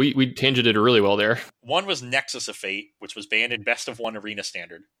 One, we tangented really well there. One was Nexus of Fate, which was banned in Best of 1 Arena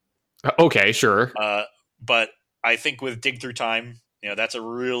Standard. Okay, sure. But I think with Dig Through Time, that's a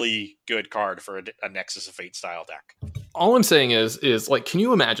really good card for a Nexus of Fate style deck. All I'm saying is like, can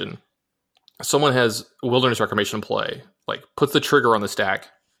you imagine someone has Wilderness Reclamation in play, like puts the trigger on the stack,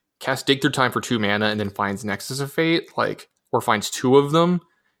 casts Dig Through Time for 2 mana, and then finds Nexus of Fate, like, or finds 2 of them.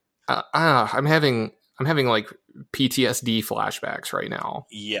 I'm having like PTSD flashbacks right now.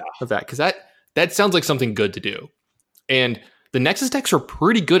 Yeah, of that, because that sounds like something good to do. And the Nexus decks are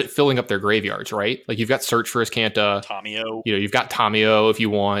pretty good at filling up their graveyards, right? Like you've got Search for Azcanta, Tamiyo. You've got Tamiyo if you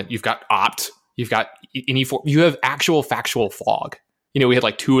want. You've got Opt. You've got you have actual factual fog. We had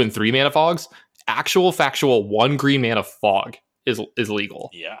like 2 and 3 mana fogs. Actual factual 1 green mana fog is legal.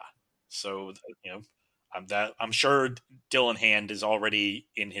 Yeah. So I'm sure Dylan Hand is already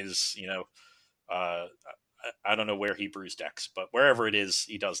in his I don't know where he brews decks, but wherever it is,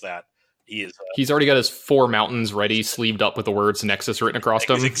 he does that. He's already got his 4 mountains ready, sleeved up with the words Nexus written across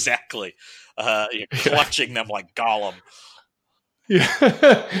them. Exactly. Clutching them like Gollum.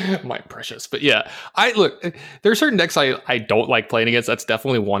 Yeah, my precious. But yeah, there are certain decks I don't like playing against. That's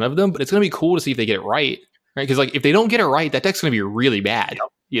definitely one of them. But it's gonna be cool to see if they get it right, right? Because like if they don't get it right, that deck's gonna be really bad.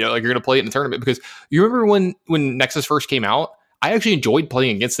 Yep. Like you're gonna play it in the tournament. Because you remember when Nexus first came out, I actually enjoyed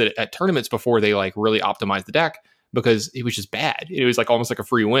playing against it at tournaments before they like really optimized the deck, because it was just bad. It was like almost like a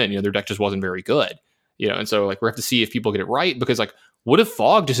free win. Their deck just wasn't very good. And so like we have to see if people get it right, because like what if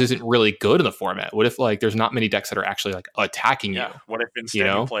Fog just isn't really good in the format? What if like there's not many decks that are actually like attacking you? What if instead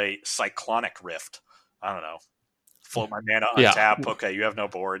you play Cyclonic Rift? I don't know. Float my mana on tap. Okay, you have no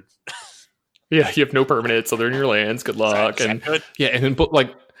board. Yeah, you have no permanents, so they're in your lands. Good luck. Is that good? Yeah, and then put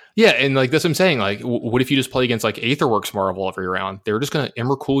like and like that's what I'm saying. Like, what if you just play against like Aetherworks Marvel every round? They're just gonna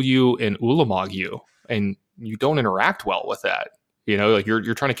Emrakul you and Ulamog you, and you don't interact well with that. Like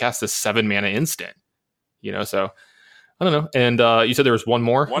you're trying to cast this 7 mana instant. So I don't know. And you said there was one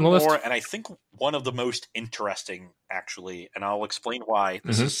more on the list? And I think one of the most interesting, actually, and I'll explain why.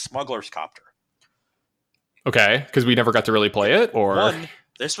 This is Smuggler's Copter. Okay, because we never got to really play it, or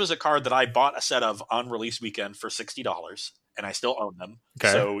this was a card that I bought a set of on release weekend for $60, and I still own them.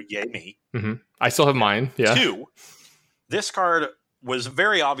 Okay. So yay me. Mm-hmm. I still have mine. Yeah. 2, this card was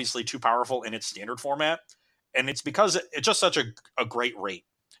very obviously too powerful in its standard format, and it's because it's just such a great rate,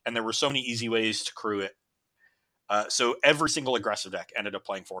 and there were so many easy ways to crew it. So every single aggressive deck ended up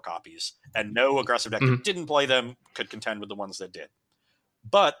playing 4 copies, and no aggressive deck that didn't play them could contend with the ones that did.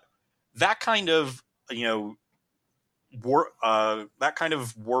 But that kind of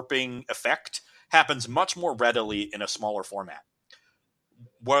warping effect happens much more readily in a smaller format.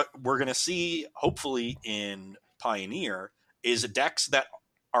 What we're going to see, hopefully, in Pioneer is decks that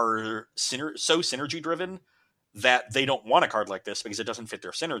are so synergy driven that they don't want a card like this because it doesn't fit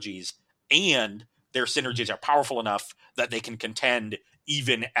their synergies, and their synergies are powerful enough that they can contend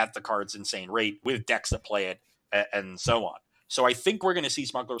even at the card's insane rate with decks that play it, and so on. So I think we're going to see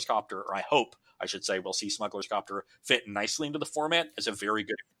Smuggler's Copter, or I hope, I should say, we'll see Smuggler's Copter fit nicely into the format as a very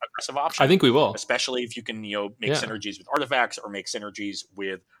good aggressive option. I think we will. Especially if you can, make synergies with artifacts, or make synergies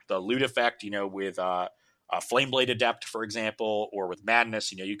with the loot effect, with Flameblade Adept, for example, or with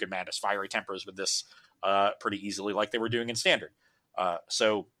Madness. You could Madness Fiery Tempers with this pretty easily, like they were doing in Standard.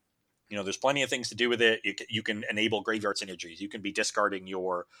 So there's plenty of things to do with it. You can enable graveyard synergies. You can be discarding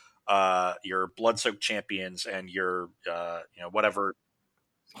your Blood-Soaked Champions and your whatever.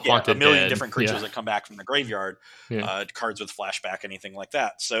 Haunted a million Dead. Different creatures that come back from the graveyard. Cards with flashback, anything like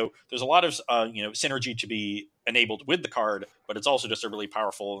that. So there's a lot of synergy to be enabled with the card, but it's also just a really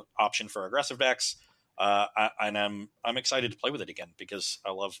powerful option for aggressive decks. And I'm excited to play with it again because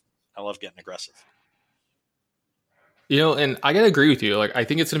I love getting aggressive. And I gotta agree with you. Like, I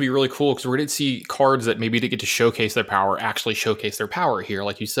think it's gonna be really cool because we're gonna see cards that maybe they get to showcase their power, actually showcase their power here.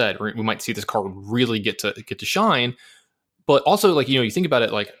 Like you said, we might see this card really get to shine. But also, like, you think about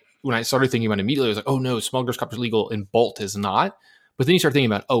it, like when I started thinking about it immediately, I was like, oh no, Smuggler's Copter is legal and Bolt is not. But then you start thinking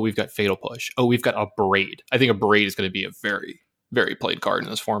about, oh, we've got Fatal Push. Oh, we've got a Braid. I think a Braid is going to be a very, very played card in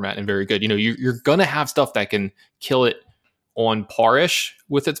this format and very good. You're going to have stuff that can kill it on parish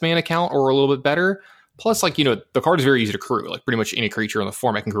with its mana count or a little bit better. Plus, like, the card is very easy to crew. Like, pretty much any creature in the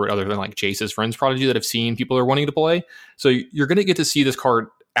format can crew it other than, like, Jace's Friends Prodigy that I've seen people are wanting to play. So you're going to get to see this card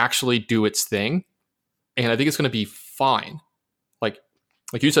actually do its thing. And I think it's going to be fine.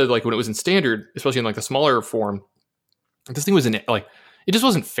 Like you said, like, when it was in Standard, especially in, like, the smaller form, this thing was in, like, it just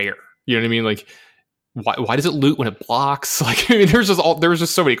wasn't fair. You know what I mean? Like, why does it loot when it blocks? Like, I mean, there's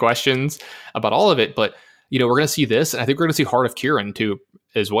just so many questions about all of it. But we're going to see this, and I think we're going to see Heart of Kiran too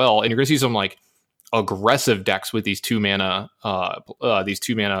as well. And you're going to see some like aggressive decks with these 2-mana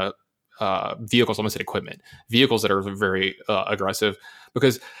vehicles. Almost said equipment vehicles that are very aggressive.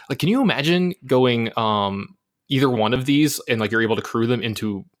 Because like, can you imagine going either one of these and like you're able to crew them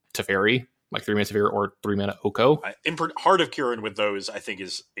into Teferi, like 3-mana Teferi or 3-mana Oko? Heart of Kiran with those, I think,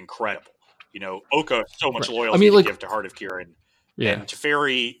 is incredible. Oko, so much loyalty to give to Heart of Kiran. Yeah. And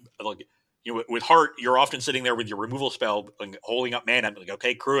Teferi, like, with Heart, you're often sitting there with your removal spell, like, holding up mana, like,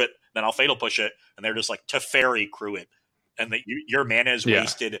 okay, crew it, then I'll Fatal Push it, and they're just like, Teferi, crew it. And your mana is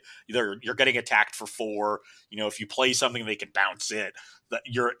wasted. You're getting attacked for 4. If you play something, they can bounce it.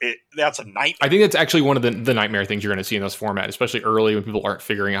 That's a nightmare. I think that's actually one of the nightmare things you're going to see in this format, especially early when people aren't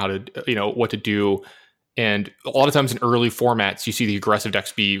figuring out how to, what to do. And a lot of times in early formats, you see the aggressive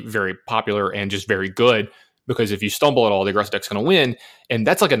decks be very popular and just very good, because if you stumble at all, the aggressive deck's going to win. And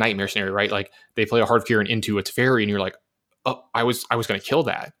that's like a nightmare scenario, right? Like they play a Heart of Kiran into a Teferi and you're like, oh, I was going to kill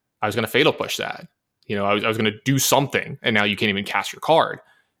that. I was going to Fatal Push that. I was going to do something, and now you can't even cast your card.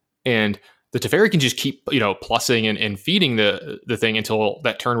 And the Teferi can just keep, plussing and feeding the thing until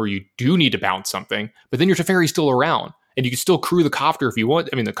that turn where you do need to bounce something. But then your Teferi's still around, and you can still crew the Copter if you want.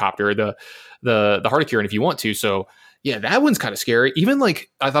 I mean, the Copter, the Heart of Kiran if you want to. So yeah, that one's kind of scary. Even like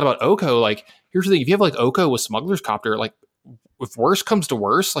I thought about Oko. Like here's the thing: if you have like Oko with Smuggler's Copter, like if worse comes to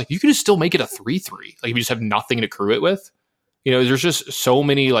worse, like you can just still make it a 3/3. Like if you just have nothing to crew it with. There's just so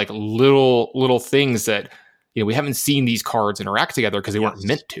many like little things that, we haven't seen these cards interact together because they weren't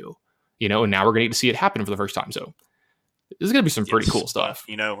meant to, and now we're going to get to see it happen for the first time. So this is going to be some pretty cool stuff.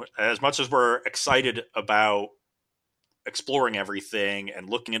 As much as we're excited about exploring everything and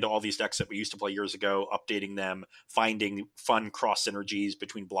looking into all these decks that we used to play years ago, updating them, finding fun cross synergies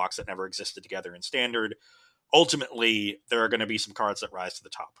between blocks that never existed together in Standard, ultimately there are going to be some cards that rise to the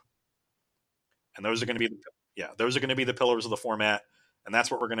top. And those are going to be the pillars of the format, and that's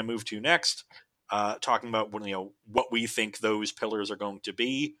what we're going to move to next. Talking about what we think those pillars are going to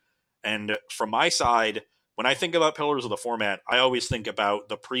be. And from my side, when I think about pillars of the format, I always think about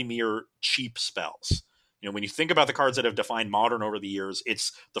the premier cheap spells. When you think about the cards that have defined Modern over the years,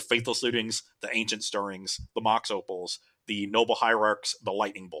 it's the Faithless Lootings, the Ancient Stirrings, the Mox Opals, the Noble Hierarchs, the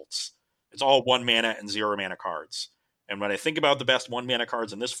Lightning Bolts. It's all 1 mana and 0 mana cards. And when I think about the best 1 mana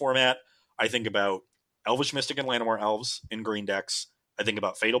cards in this format, I think about Elvish Mystic and Llanowar Elves in green decks. I think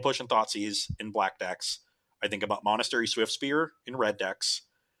about Fatal Push and Thoughtseize in black decks. I think about Monastery Swiftspear in red decks.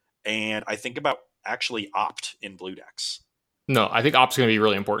 And I think about actually Opt in blue decks. No, I think Opt's going to be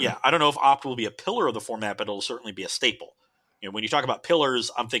really important. Yeah, I don't know if Opt will be a pillar of the format, but it'll certainly be a staple. When you talk about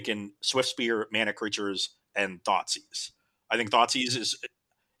pillars, I'm thinking Swiftspear, Mana Creatures, and Thoughtseize. I think Thoughtseize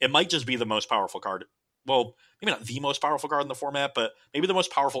it might just be the most powerful card. Well, maybe not the most powerful card in the format, but maybe the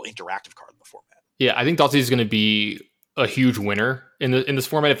most powerful interactive card in the format. Yeah, I think Thoughtseize is going to be a huge winner in this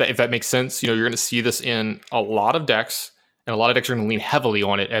format. If that makes sense, you're going to see this in a lot of decks, and a lot of decks are going to lean heavily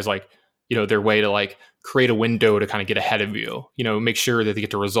on it as like, their way to like create a window to kind of get ahead of you. Make sure that they get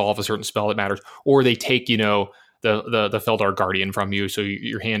to resolve a certain spell that matters, or they take the Feldar Guardian from you, so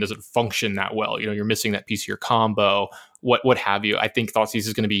your hand doesn't function that well. You're missing that piece of your combo, what have you. I think Thoughtseize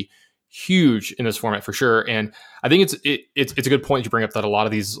is going to be huge in this format for sure. And I think it's a good point to bring up that a lot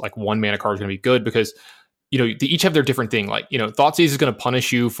of these like 1 mana cards are going to be good because, they each have their different thing. Like, Thoughtseize is going to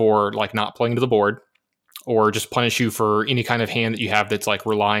punish you for like not playing to the board, or just punish you for any kind of hand that you have that's like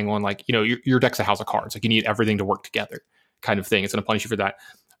relying on like, your deck's a house of cards. Like you need everything to work together kind of thing. It's going to punish you for that.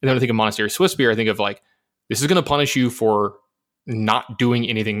 And then I think of Monastery Swiftspear, I think of like, this is going to punish you for not doing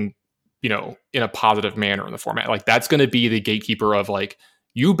anything, in a positive manner in the format. Like that's going to be the gatekeeper of like,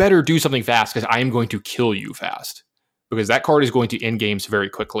 you better do something fast because I am going to kill you fast, because that card is going to end games very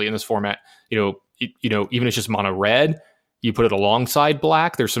quickly in this format. Even if it's just mono red, you put it alongside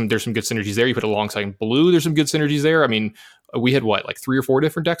black. There's some good synergies there. You put it alongside blue. There's some good synergies there. I mean, we had like 3 or 4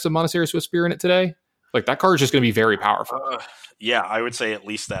 different decks of Monastery Swiftspear in it today. Like that card is just going to be very powerful. Yeah, I would say at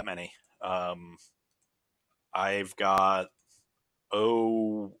least that many. I've got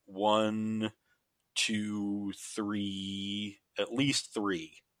 1, 2, 3. At least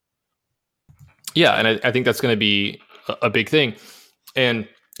 3. Yeah, and I think that's going to be a big thing. And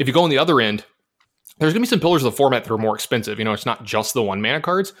if you go on the other end, there's going to be some pillars of the format that are more expensive. It's not just the 1 mana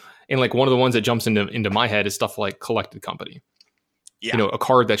cards. And like one of the ones that jumps into my head is stuff like Collected Company. Yeah. A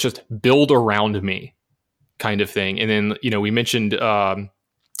card that's just build around me kind of thing. And then, we mentioned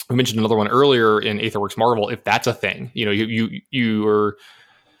another one earlier in Aetherworks Marvel. If that's a thing, you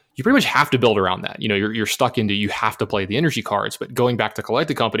pretty much have to build around that. You're stuck into, you have to play the energy cards. But going back to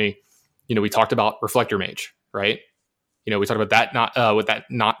Collected Company, We talked about Reflector Mage, right? We talked about that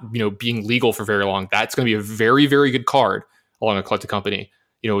not being legal for very long. That's going to be a very, very good card along with Collected Company.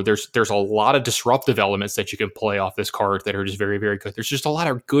 There's a lot of disruptive elements that you can play off this card that are just very, very good. There's just a lot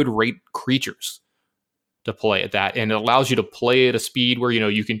of good rate creatures to play at that, and it allows you to play at a speed where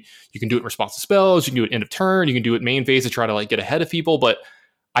you can do it in response to spells, you can do it end of turn, you can do it main phase to try to get ahead of people. But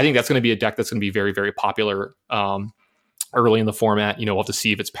I think that's going to be a deck that's going to be very, very popular early in the format. We'll have to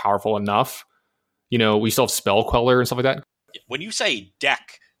see if it's powerful enough. We still have Spell Queller and stuff like that. When you say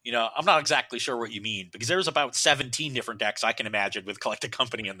deck, I'm not exactly sure what you mean, because there's about 17 different decks I can imagine with Collected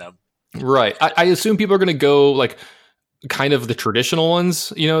Company in them. Right. I assume people are going to go kind of the traditional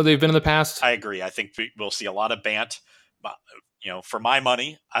ones, they've been in the past. I agree. I think we'll see a lot of Bant. But, for my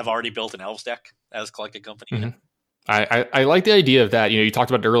money, I've already built an Elves deck as Collected Company. Mm-hmm. I like the idea of that. You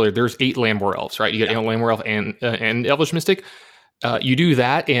talked about it earlier. There's 8 Llanowar Elves, right? You get Llanowar Elf and Elvish Mystic. You do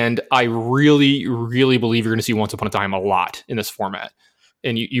that, and I really, really believe you're going to see Once Upon a Time a lot in this format.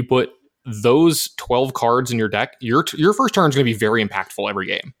 And you put those 12 cards in your deck, your first turn is going to be very impactful every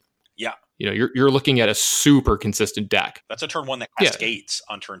game. Yeah. You're looking at a super consistent deck. That's a turn 1 that cascades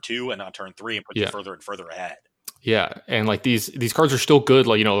on turn 2 and on turn 3 and puts you further and further ahead. Yeah, and these cards are still good,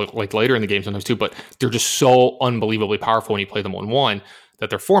 later in the game sometimes too, but they're just so unbelievably powerful when you play them 1/1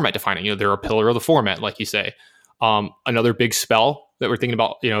 that they're format defining. They're a pillar of the format, like you say. Another big spell that we're thinking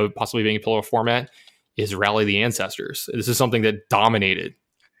about, possibly being a pillar of format is Rally the Ancestors. This is something that dominated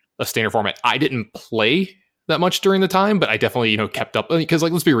a standard format. I didn't play that much during the time, but I definitely, kept up, because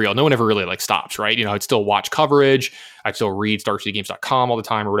let's be real, no one ever really stops, right? I'd still watch coverage. I'd still read StarCityGames.com all the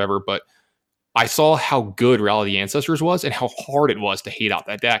time or whatever, but I saw how good Rally the Ancestors was and how hard it was to hate out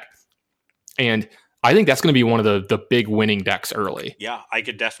that deck. And I think that's going to be one of the big winning decks early. Yeah, I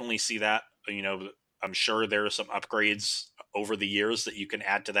could definitely see that. I'm sure there are some upgrades over the years that you can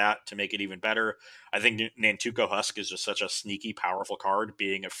add to that to make it even better. I think Nantuko Husk is just such a sneaky, powerful card,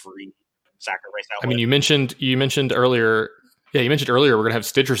 being a free sacrifice outlet. I mean, you mentioned earlier. Yeah, you mentioned earlier we're going to have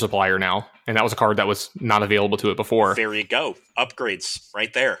Stitcher Supplier now, and that was a card that was not available to it before. There you go. Upgrades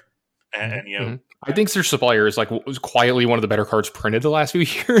right there. And I think Stitcher Supplier is was quietly one of the better cards printed the last few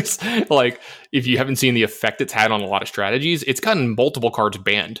years. If you haven't seen the effect it's had on a lot of strategies, it's gotten multiple cards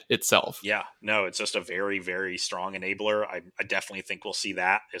banned itself. Yeah, no, it's just a very, very strong enabler. I definitely think we'll see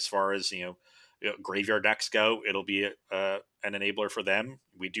that as far as graveyard decks go. It'll be an enabler for them.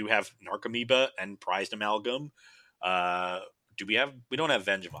 We do have Narcomoeba and Prized Amalgam. We don't have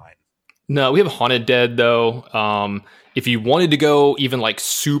Vengevine. No, we have Haunted Dead, though. If you wanted to go even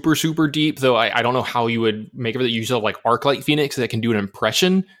super, super deep, though, I don't know how you would make of it. You still have Arclight Phoenix that can do an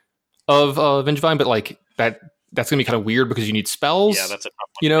impression of Vengevine, but that's going to be kind of weird because you need spells. Yeah, that's a tough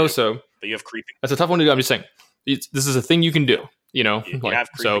one. So but you have Creeping. That's a tough one to do. I'm just saying, this is a thing you can do. You have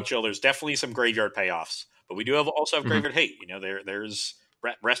Creeping Chill. There's definitely some graveyard payoffs, but we do also have Graveyard Hate. There's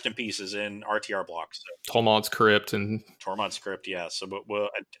Rest in Peace is in RTR blocks. So. Tormod's Crypt, yeah. So, but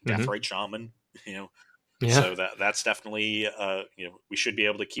Deathrite Shaman, Yeah. So that's definitely, we should be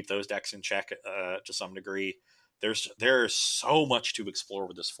able to keep those decks in check to some degree. There's so much to explore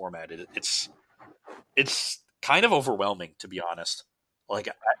with this format. It's kind of overwhelming, to be honest. There's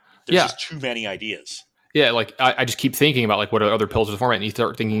just too many ideas. Yeah, I just keep thinking about what are other pillars of the format, and you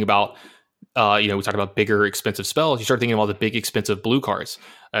start thinking about. We talk about bigger, expensive spells. You start thinking about the big, expensive blue cards,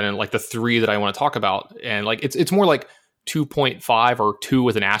 and then the 3 that I want to talk about, and it's more 2.5 or 2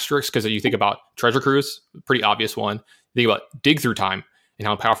 with an asterisk, because you think about Treasure Cruise, pretty obvious one. You think about Dig Through Time and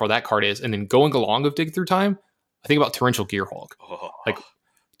how powerful that card is, and then going along with Dig Through Time, I think about Torrential Gearhulk.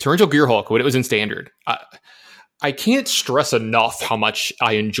 Torrential Gearhulk when it was in Standard. I can't stress enough how much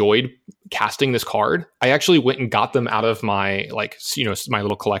I enjoyed casting this card. I actually went and got them out of my my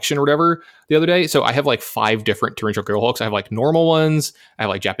little collection or whatever the other day. So I have 5 different Torrential Gearhulks. I have normal ones. I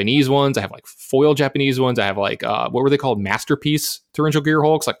have Japanese ones. I have foil Japanese ones. I have what were they called? Masterpiece Torrential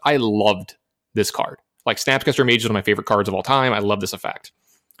Gearhulks. I loved this card. Snapcaster Mage is one of my favorite cards of all time. I love this effect.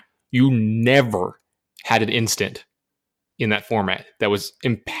 You never had an instant in that format that was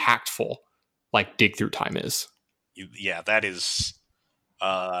impactful like Dig Through Time is. That is,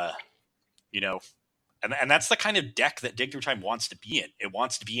 and that's the kind of deck that Dig Through Time wants to be in. It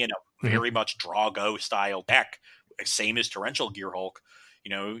wants to be in a very much draw go style deck, same as Torrential Gearhulk.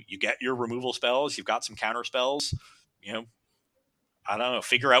 You get your removal spells, you've got some counter spells. I don't know,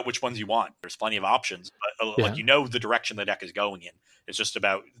 figure out which ones you want. There's plenty of options, but the direction the deck is going in. It's just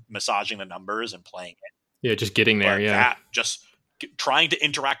about massaging the numbers and playing it. Yeah, just getting there. Trying to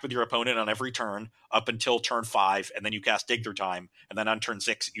interact with your opponent on every turn up until turn 5, and then you cast Dig Through Time, and then on turn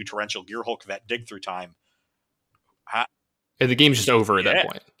 6 you Torrential Gearhulk that Dig Through Time. And the game's just over at that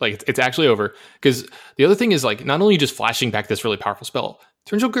point. Like it's actually over. Because the other thing is like not only just flashing back this really powerful spell,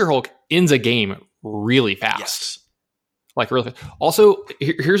 Torrential Gearhulk ends a game really fast. Yes. Like really fast. Also,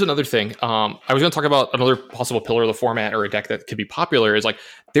 here's another thing. I was going to talk about another possible pillar of the format or a deck that could be popular is like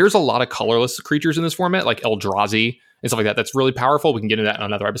there's a lot of colorless creatures in this format, like Eldrazi and stuff like that. That's really powerful. We can get into that in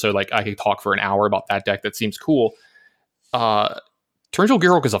another episode. Like I could talk for an hour about that deck. That seems cool. Torrential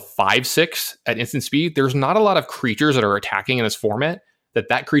Gearhulk is a 5/6 at instant speed. There's not a lot of creatures that are attacking in this format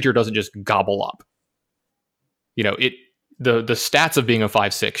that creature doesn't just gobble up. You know, the stats of being a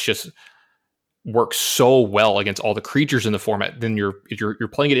 5/6 just work so well against all the creatures in the format. Then you're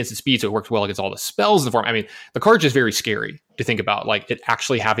playing at instant speed, so it works well against all the spells in the format. I mean, the card's just very scary to think about, like it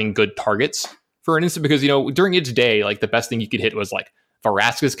actually having good targets for an instant, because you know during its day, like the best thing you could hit was like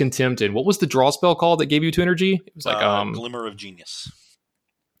Vraska's Contempt, and what was the draw spell called that gave you 2 energy? It was like Glimmer of Genius.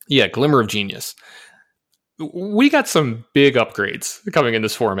 Yeah, Glimmer of Genius. We got some big upgrades coming in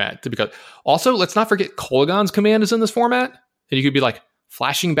this format. Because also, let's not forget Kolaghan's Command is in this format, and you could be like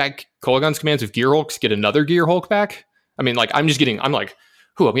flashing back Kolaghan's commands with Gearhulks, get another Gearhulk back. I mean, like I'm getting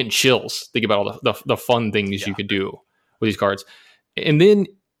chills thinking about all the fun things you could do with these cards. And then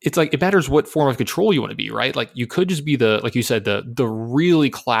it's like it matters what form of control you want to be, right? Like you could just be like you said, the really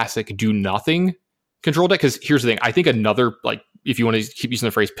classic do nothing control deck. Because here's the thing, I think another, like if you want to keep using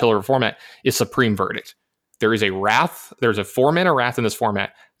the phrase pillar of format, is Supreme Verdict. There is a Wrath, there's a 4-mana Wrath in this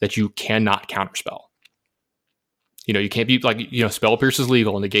format that you cannot counterspell. You know, you can't be like, you know, Spell Pierce is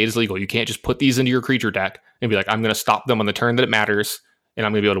legal and Negate is legal. You can't just put these into your creature deck and be like, I'm going to stop them on the turn that it matters, and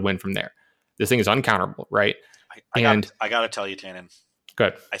I'm going to be able to win from there. This thing is uncounterable, right? I got to tell you, Tannen.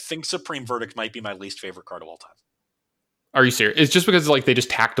 Good. I think Supreme Verdict might be my least favorite card of all time. Are you serious? It's just because like they just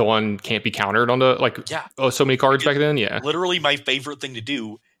tacked on can't be countered on the so many cards back then. Yeah, literally my favorite thing to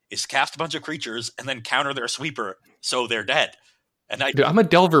do is cast a bunch of creatures and then counter their sweeper so they're dead. And I'm a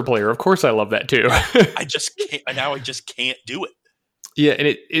Delver player. Of course, I love that too. I just can't do it. Yeah,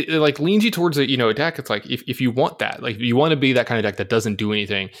 and it like leans you towards a deck. It's like if you want that, like you want to be that kind of deck that doesn't do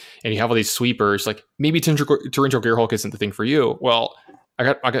anything, and you have all these sweepers. Like maybe Torrential Gearhulk isn't the thing for you. Well, I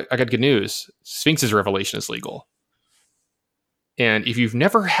got good news. Sphinx's Revelation is legal. And if you've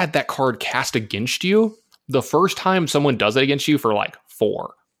never had that card cast against you, the first time someone does it against you for like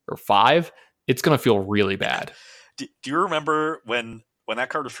 4 or 5, it's going to feel really bad. Do you remember when that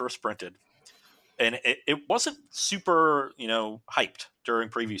card was first printed? And it wasn't super, hyped during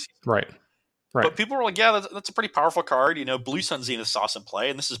preview season. Right. But people were like, yeah, that's a pretty powerful card. Blue Sun Zenith saw some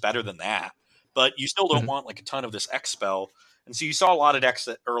play, and this is better than that. But you still don't want like a ton of this X spell. And so you saw a lot of decks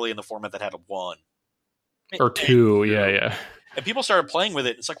that early in the format that had a 1. Or 2, yeah. And people started playing with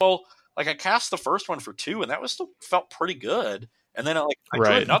it. It's like, well, like I cast the first one for 2, and that was still felt pretty good. And then I drew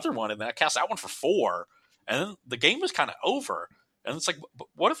another one, and then I cast that one for 4. And then the game was kind of over. And it's like,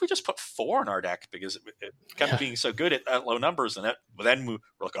 what if we just put 4 in our deck? Because it kept being so good at low numbers. And then we're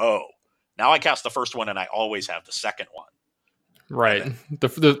like, oh, now I cast the first one, and I always have the second one. Right.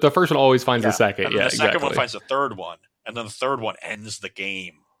 The first one always finds the second. And yeah, the second one finds the third one. And then the third one ends the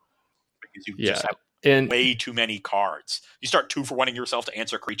game. Because you just have way too many cards. You start 2-for-1ing yourself to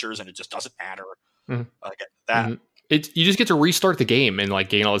answer creatures, and it just doesn't matter. Like that. Mm-hmm. You just get to restart the game and like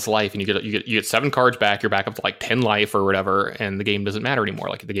gain all this life, and you get 7 cards back. You're back up to like 10 life or whatever, and the game doesn't matter anymore.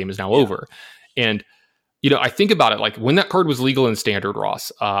 Like the game is now over. And I think about it like when that card was legal in Standard,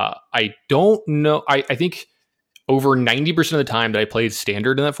 Ross. I don't know. I think over 90% of the time that I played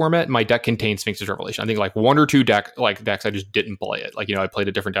Standard in that format, my deck contained Sphinx's Revelation. I think like 1 or 2 decks I just didn't play it. Like I played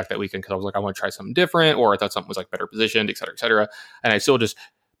a different deck that weekend because I was like I want to try something different, or I thought something was like better positioned, et cetera, et cetera. And I still just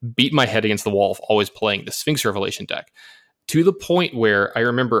beat my head against the wall of always playing the Sphinx Revelation deck, to the point where I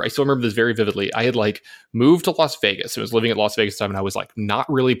still remember this very vividly. I had like moved to Las Vegas. I was living at Las Vegas time, and I was like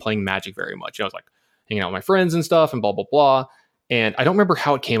not really playing Magic very much. I was like hanging out with my friends and stuff and blah, blah, blah. And I don't remember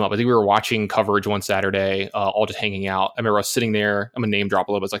how it came up. I think we were watching coverage one Saturday, all just hanging out. I remember I was sitting there. I'm going to name drop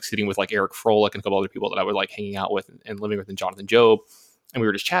a little bit. I was like sitting with like Eric Froelich and a couple other people that I was like hanging out with and living with, and Jonathan Job. And we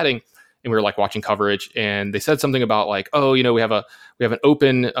were just chatting, and we were like watching coverage, and they said something about like, oh, we have an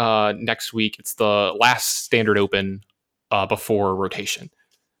open next week. It's the last Standard Open before rotation.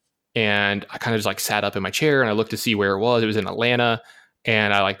 And I kind of just like sat up in my chair, and I looked to see where it was. It was in Atlanta,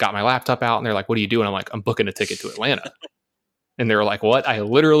 and I like got my laptop out, and they're like, what are you doing? I'm like, I'm booking a ticket to Atlanta. And they were like, what? I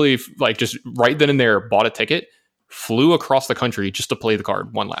literally like just right then and there bought a ticket, flew across the country just to play the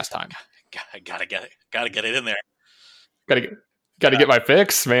card one last time. Gotta get it in there. Gotta get my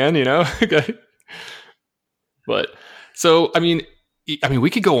fix, man, But so, I mean, we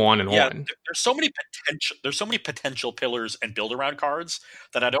could go on and on. There's so many potential pillars and build around cards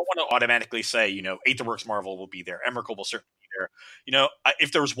that I don't want to automatically say, Aetherworks Marvel will be there. Emrakul will certainly be here.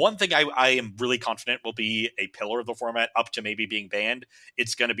 If there was one thing I am really confident will be a pillar of the format up to maybe being banned,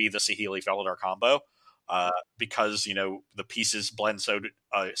 it's going to be the Saheeli Felidar combo. Because the pieces blend so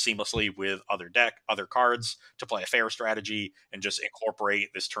seamlessly with other cards to play a fair strategy and just incorporate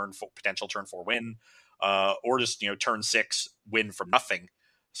this potential turn 4 win, or just turn 6 win from nothing.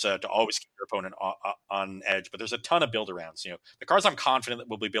 So to always keep your opponent on edge. But there's a ton of build arounds. The cards I'm confident that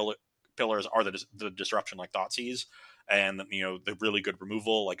will be pillars are the disruption like Thoughtseize, and the really good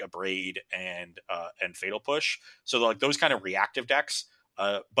removal like Abrade and Fatal Push. So like those kind of reactive decks.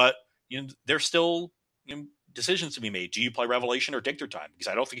 But there's still decisions to be made. Do you play Revelation or Dig Through Time?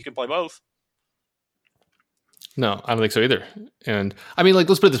 Because I don't think you can play both. No, I don't think so either. And I mean, like,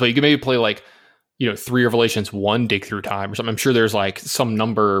 let's put it this way: you can maybe play like 3 Revelations, 1 Dig Through Time or something. I'm sure there's like some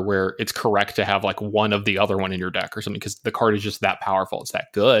number where it's correct to have like one of the other one in your deck or something, because the card is just that powerful. It's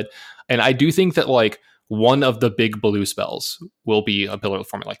that good. And I do think that like one of the big blue spells will be a pillar of the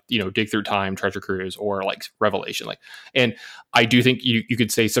format, like Dig Through Time, Treasure Cruise, or like Revelation. And I do think you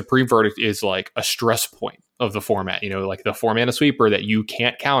could say Supreme Verdict is like a stress point of the format. Like the 4-mana sweeper that you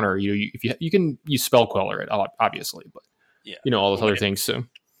can't counter. If you can use Spell Queller it, obviously, but all those other things. So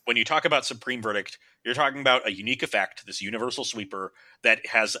when you talk about Supreme Verdict, you're talking about a unique effect, this universal sweeper that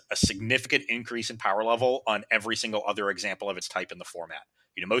has a significant increase in power level on every single other example of its type in the format.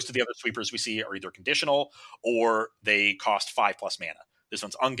 Most of the other sweepers we see are either conditional or they cost 5+ mana. This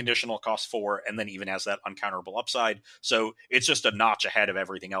one's unconditional, costs 4, and then even has that uncounterable upside. So it's just a notch ahead of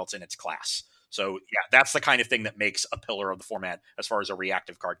everything else in its class. So yeah, that's the kind of thing that makes a pillar of the format as far as a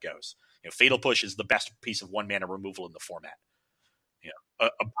reactive card goes. Fatal Push is the best piece of 1 mana removal in the format.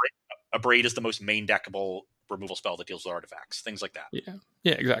 Abrade is the most main deckable removal spell that deals with artifacts, things like that.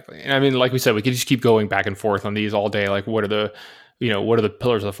 Yeah, exactly. And I mean, like we said, we could just keep going back and forth on these all day. Like, what are the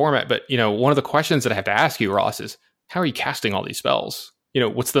pillars of the format? But one of the questions that I have to ask you, Ross, is how are you casting all these spells?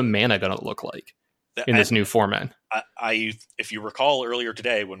 What's the mana going to look like in this new format? If you recall earlier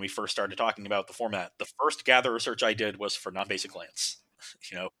today when we first started talking about the format, the first gather research I did was for non-basic lands.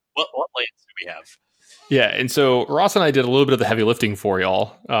 What lands do we have? Yeah, and so Ross and I did a little bit of the heavy lifting for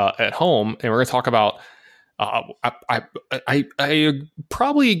y'all at home, and we're going to talk about. I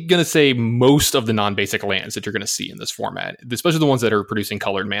probably going to say most of the non-basic lands that you're going to see in this format, especially the ones that are producing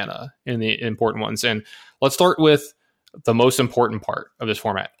colored mana and the important ones. And let's start with the most important part of this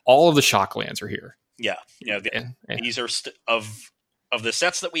format. All of the shock lands are here. Yeah, these are of the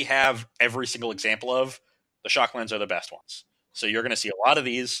sets that we have every single example of. The shock lands are the best ones. So you're going to see a lot of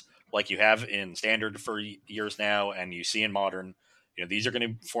these, like you have in Standard for years now, and you see in Modern. These are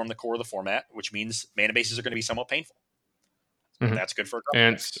going to form the core of the format, which means mana bases are going to be somewhat painful. Mm-hmm. That's good for a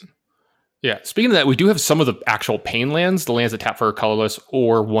couple decks. Yeah, speaking of that, we do have some of the actual pain lands, the lands that tap for colorless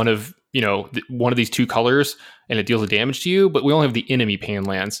or one of these 2 colors, and it deals the damage to you. But we only have the enemy pain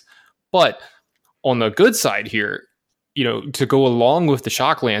lands. But on the good side here, to go along with the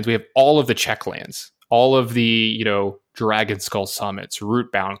shock lands, we have all of the check lands, all of the Dragon Skull Summits,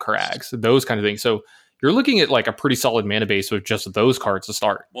 Rootbound Crags, those kind of things. So you're looking at like a pretty solid mana base with just those cards to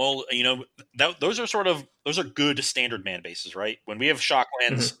start. Well, those are good standard mana bases, right? When we have shock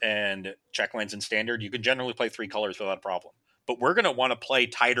lands and check lands in Standard, you can generally play 3 colors without a problem. But we're going to want to play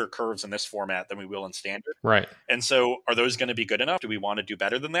tighter curves in this format than we will in Standard. Right. And so are those going to be good enough? Do we want to do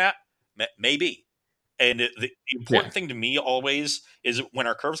better than that? Maybe. And the important thing to me always is when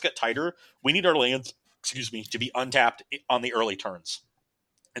our curves get tighter, we need our lands, to be untapped on the early turns.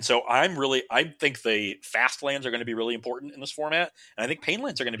 And so I think the fast lands are going to be really important in this format. And I think pain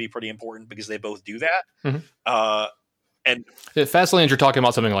lands are going to be pretty important because they both do that. Mm-hmm. And fast lands, you're talking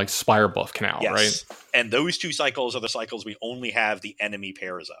about something like Spirebluff Canal, yes. Right? And those 2 cycles are the cycles we only have the enemy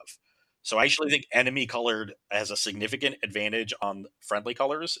pairs of. So I actually think enemy colored has a significant advantage on friendly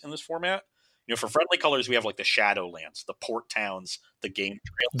colors in this format. For friendly colors, we have like the Shadowlands, the Port Towns, the Game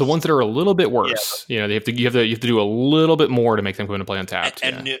Trails. The ones that are a little bit worse. Yeah. You have to do a little bit more to make them go into play untapped.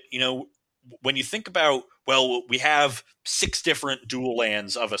 And when you think about, well, we have 6 different dual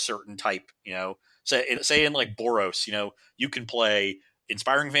lands of a certain type, say in like Boros, you can play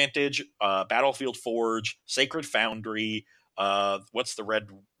Inspiring Vantage, Battlefield Forge, Sacred Foundry, what's the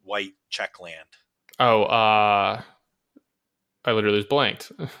red-white check land? I literally just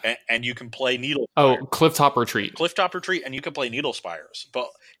blanked. And you can play Needle. Clifftop Retreat. Clifftop Retreat, and you can play Needle Spires. But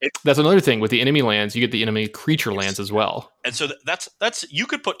that's another thing with the enemy lands. You get the enemy creature lands as well. And so that's you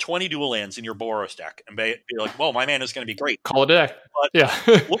could put 20 dual lands in your Boros deck and be like, well, my mana is going to be great. Call it a deck. But yeah.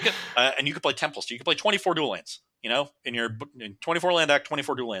 Look at and you could play Temples. So you could play 24 dual lands. In your 24 land deck,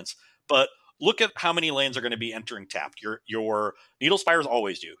 24 dual lands. But look at how many lands are going to be entering tapped. Your Needle Spires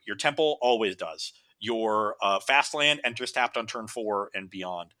always do. Your Temple always does. your fast land enters tapped on turn 4 and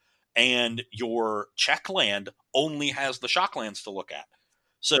beyond, and your check land only has the shock lands to look at.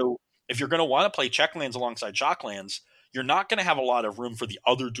 So if you're going to want to play check lands alongside shock lands, you're not going to have a lot of room for the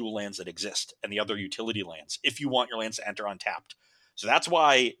other dual lands that exist and the other utility lands if you want your lands to enter untapped. So that's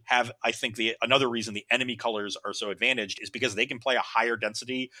why I think another reason the enemy colors are so advantaged is because they can play a higher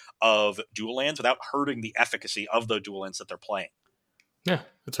density of dual lands without hurting the efficacy of the dual lands that they're playing. Yeah,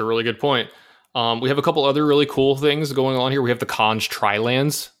 that's a really good point. We have a couple other really cool things going on here. We have the Khans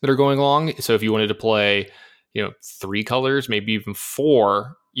Tri-lands that are going along. So if you wanted to play, 3 colors, maybe even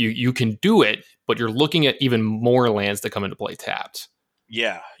 4, you can do it, but you're looking at even more lands that come into play tapped.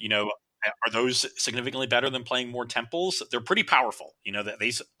 Yeah, are those significantly better than playing more temples? They're pretty powerful.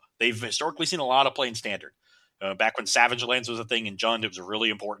 That they've historically seen a lot of play in standard. Back when Savage Lands was a thing in Jund, it was really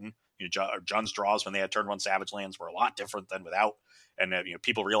important. Jund's draws when they had turn 1 Savage Lands were a lot different than without. And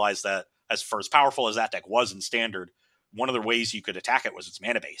people realized that as powerful as that deck was in standard, one of the ways you could attack it was its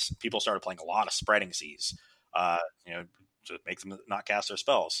mana base. People started playing a lot of Spreading Seas, to make them not cast their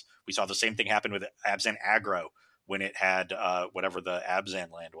spells. We saw the same thing happen with Abzan Aggro when it had whatever the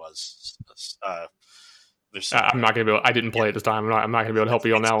Abzan land was. I'm not going to be able. I didn't play it this time. I'm not going to be able to help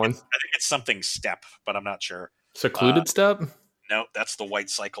you on that one. I think it's something Step, but I'm not sure. Secluded Step? No, that's the white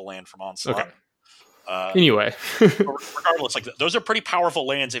cycle land from Onslaught. Okay. Anyway, regardless, those are pretty powerful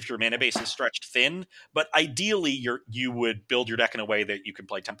lands if your mana base is stretched thin. But ideally, you would build your deck in a way that you can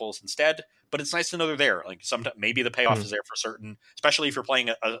play temples instead. But it's nice to know they're there. Sometimes maybe the payoff is there for certain, especially if you're playing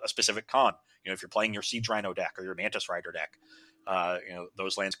a specific con. If you're playing your Siege Rhino deck or your Mantis Rider deck,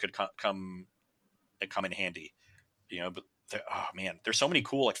 those lands could come in handy. But there's so many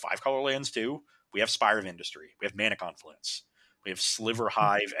cool 5-color lands too. We have Spire of Industry. We have Mana Confluence. We have Sliver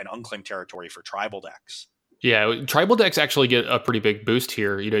Hive and Unclaimed Territory for tribal decks. Yeah, tribal decks actually get a pretty big boost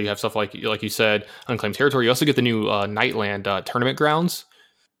here. You have stuff like you said, Unclaimed Territory. You also get the new Nightland Tournament Grounds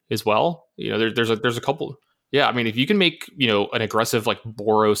as well. There's a couple. Yeah, I mean, if you can make an aggressive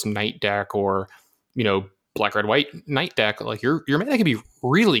Boros Knight deck or Black Red White Knight deck, your mana can be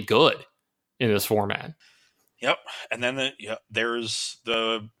really good in this format. Yep, and then there's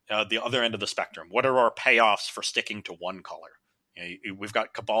the other end of the spectrum. What are our payoffs for sticking to one color? We've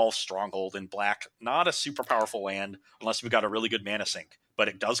got Cabal Stronghold in black, not a super powerful land unless we've got a really good mana sink, but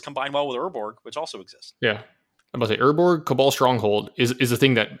it does combine well with Urborg, which also exists. Yeah, I'm about to say Urborg Cabal Stronghold is a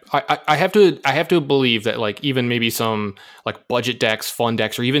thing that I have to believe that even maybe some budget decks, fun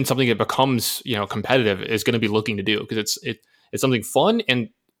decks, or even something that becomes competitive is going to be looking to do, because it's something fun and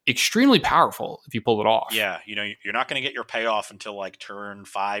extremely powerful if you pull it off. Yeah, you're not going to get your payoff until turn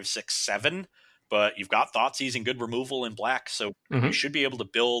 5, 6, 7. But you've got Thoughtseize and good removal in black, so you should be able to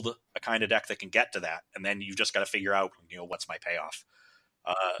build a kind of deck that can get to that. And then you've just got to figure out, what's my payoff.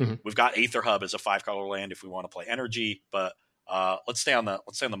 We've got Aether Hub as a 5-color land if we want to play energy, but let's stay on the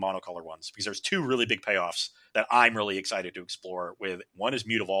monocolor ones, because there's 2 really big payoffs that I'm really excited to explore. With one is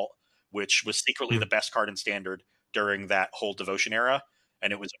Mutavault, which was secretly the best card in standard during that whole Devotion era.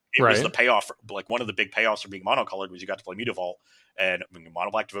 And it was the payoff. One of the big payoffs for being monocolored was you got to play Mutavault, and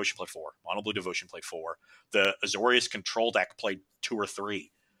Mono Black Devotion played 4, Mono Blue Devotion played 4. The Azorius Control deck played 2 or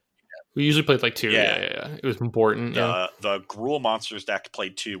 3. We usually played 2. Yeah. It was important. The Gruul Monsters deck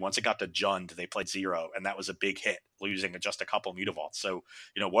played 2. Once it got to Jund, they played 0, and that was a big hit, losing just a couple Mutavaults. So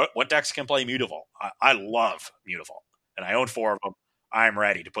what decks can play Mutavault? I love Mutavault, and I own 4 of them. I'm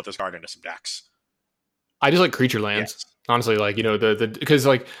ready to put this card into some decks. I just like creature lands. Yes. Honestly, because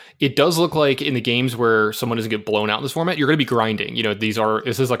it does look like in the games where someone doesn't get blown out in this format, you're going to be grinding.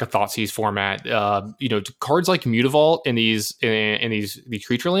 This is like a Thoughtseize format. Cards like Mutavault and these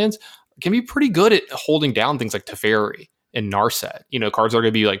creature lands can be pretty good at holding down things like Teferi and Narset. Cards are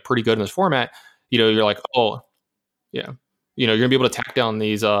going to be pretty good in this format. You're like, oh, yeah. You're going to be able to tack down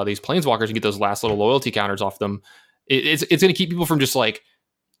these planeswalkers and get those last little loyalty counters off them. It's going to keep people from just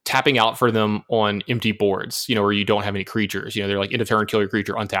tapping out for them on empty boards, where you don't have any creatures. They're end of turn, kill your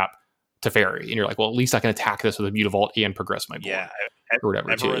creature, untap Teferi, and you're well, at least I can attack this with a Mutavault and progress my board. Yeah, or whatever.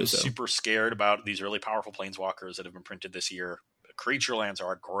 Everyone's super scared about these really powerful planeswalkers that have been printed this year. Creature lands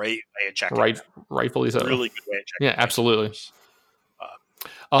are a great way of checking. Rightfully so. Really good way of checking. Yeah, absolutely.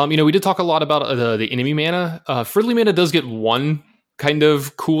 We did talk a lot about the enemy mana. Friendly mana does get one kind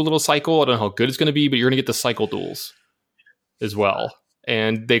of cool little cycle. I don't know how good it's going to be, but you're going to get the cycle duels as well.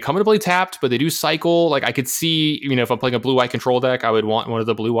 And they come into play tapped, but they do cycle. I could see, if I'm playing a blue-white control deck, I would want one of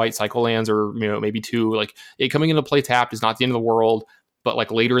the blue-white cycle lands, or, maybe 2. It coming into play tapped is not the end of the world,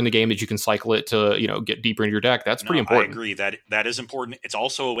 but later in the game that you can cycle it to, get deeper into your deck. That's pretty important. I agree. That is important. It's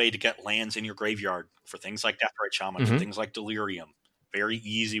also a way to get lands in your graveyard for things like Deathrite Shaman, for things like Delirium. very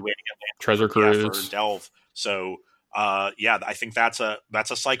easy way to get land Treasure for Cruise. Delve. So I think that's a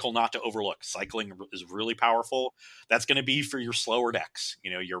cycle not to overlook. Cycling is really powerful. That's going to be for your slower decks,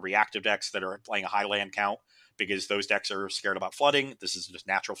 your reactive decks that are playing a high land count, because those decks are scared about flooding. This is just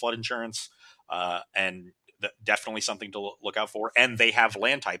natural flood insurance, and definitely something to look out for. And they have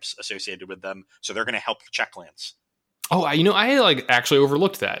land types associated with them, so they're going to help check lands. Oh, I like actually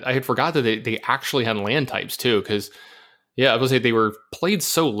overlooked that. I had forgot that they actually had land types too, because yeah, I was gonna say they were played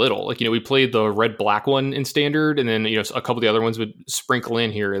so little. Like, we played the red-black one in standard, and then a couple of the other ones would sprinkle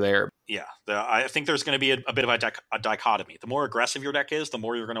in here or there. Yeah, I think there's going to be a bit of a dichotomy. The more aggressive your deck is, the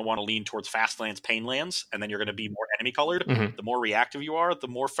more you're going to want to lean towards fast lands, pain lands, and then you're going to be more enemy colored. Mm-hmm. The more reactive you are, the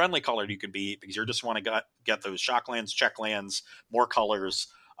more friendly colored you can be, because you just want to get those shock lands, check lands, more colors,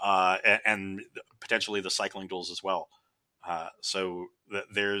 and potentially the cycling duels as well. So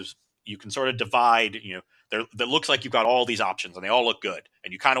you can sort of divide, that looks like you've got all these options and they all look good,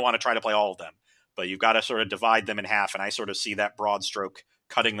 and you kind of want to try to play all of them, but you've got to sort of divide them in half. And I sort of see that broad stroke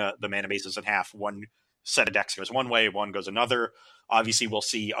cutting the mana bases in half. One set of decks goes one way, one goes another. Obviously, we'll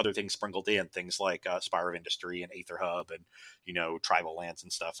see other things sprinkled in, things like Spire of Industry and Aether Hub and, tribal lands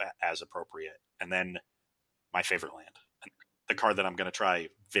and stuff as appropriate. And then my favorite land, the card that I'm going to try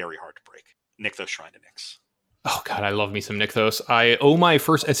very hard to break, Nykthos Shrine to Nyx. Oh god, I love me some Nykthos. I owe my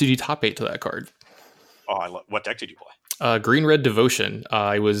first SCG top 8 to that card. Oh, what deck did you play? Green-Red Devotion.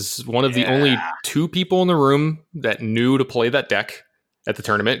 I was one of the only 2 people in the room that knew to play that deck at the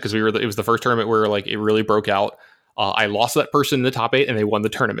tournament, because it was the first tournament where like it really broke out. I lost that person in the top 8, and they won the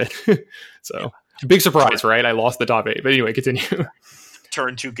tournament. So big surprise, right? I lost the top 8. But anyway, continue.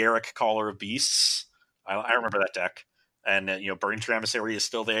 Turn 2 Garruk, Caller of Beasts. I remember that deck. And Burning Tree Emissary is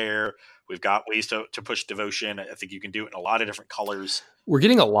still there. We've got ways to push Devotion. I think you can do it in a lot of different colors. We're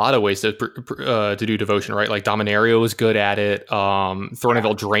getting a lot of ways to do Devotion, right? Like Dominario is good at it. Throne of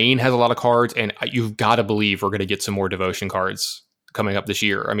Eldraine has a lot of cards, and you've got to believe we're going to get some more Devotion cards coming up this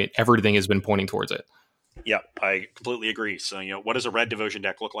year. I mean, everything has been pointing towards it. Yeah, I completely agree. So, what does a red Devotion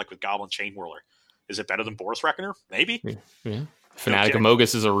deck look like with Goblin Chainwhirler? Is it better than Boros Reckoner? Maybe. Yeah. Fanatic of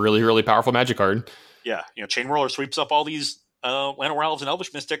Mogus is a really, really powerful Magic card. Yeah, Chainwhirler sweeps up all these Llanowar Elves and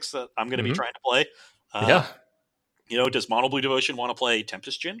Elvish Mystics that I'm going to be trying to play. Does Mono Blue Devotion want to play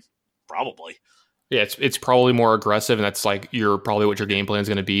Tempest Djinn? Probably. Yeah, it's probably more aggressive, and that's like probably what your game plan is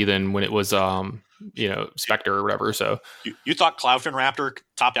going to be than when it was Spectre or whatever. So you thought Cloudfin Raptor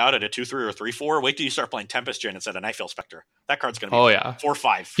topped out at a 2/3 or 3/4? Wait till you start playing Tempest Djinn instead of Nightveil Spectre. That card's going to be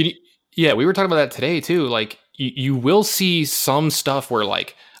 4/5. Yeah, we were talking about that today too. Like you will see some stuff where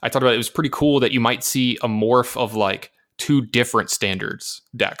like I talked about, it was pretty cool that you might see a morph of like 2 different standards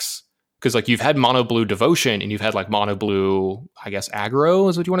decks. Because like you've had Mono Blue Devotion and you've had like Mono Blue, I guess Aggro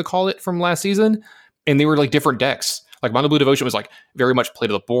is what you want to call it, from last season. And they were like different decks. Like Mono Blue Devotion was like very much play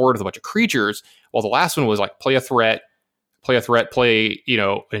to the board with a bunch of creatures, while the last one was like play a threat, play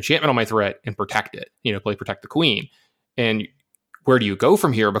an enchantment on my threat and protect it. Play Protect the Queen. And where do you go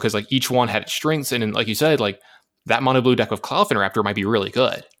from here? Because like each one had its strengths, and like you said, like that Mono Blue deck with Cloudfin Raptor might be really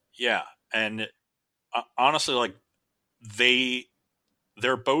good. Yeah, and honestly, like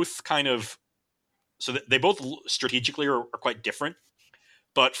they're both kind of, so they both strategically are quite different,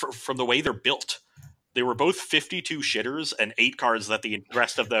 but from the way they're built, they were both 52 shitters and 8 cards that the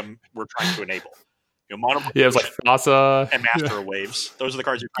rest of them were trying to enable. Mono Blue, it was like Thassa and Master of Waves. Those are the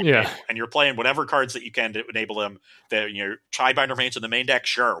cards you're trying to enable. And you're playing whatever cards that you can to enable them. Tribinder Veins in the main deck,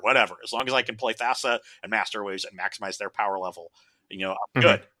 sure, whatever. As long as I can play Thassa and Master of Waves and maximize their power level, I'm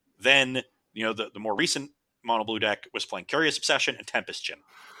good. Then, the more recent Mono Blue deck was playing Curious Obsession and Tempest Djinn,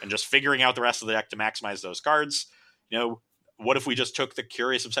 and just figuring out the rest of the deck to maximize those cards. What if we just took the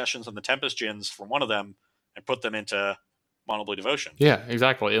Curious Obsessions and the Tempest Djinns from one of them and put them into Mono Blue Devotion? Yeah,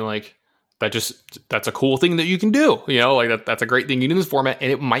 exactly. And like that's a cool thing that you can do. That's a great thing you do in this format,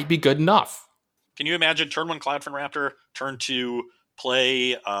 and it might be good enough. Can you imagine turn 1 Cloudfin Raptor, turn 2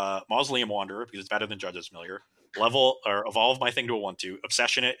 play Mausoleum Wanderer because it's better than Judge's Familiar, level or evolve my thing to a 1/2,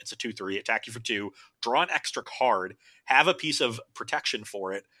 obsession it, it's a 2/3, attack you for 2, draw an extra card, have a piece of protection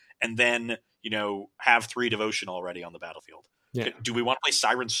for it, and then have 3 devotion already on the battlefield. Yeah. Do we want to play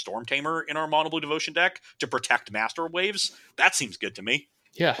Siren Stormtamer in our Mono Blue Devotion deck to protect Master Waves? That seems good to me.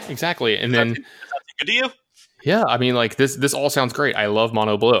 Yeah, exactly. And then does that seem good to you? Yeah, I mean, like this all sounds great. I love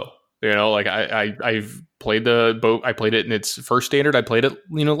Mono Blue. Like I've played I played it in its first standard. I played it,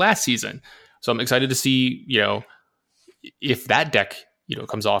 last season. So I'm excited to see, if that deck,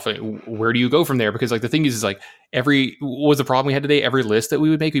 comes off. Where do you go from there? Because like the thing is like what was the problem we had today? Every list that we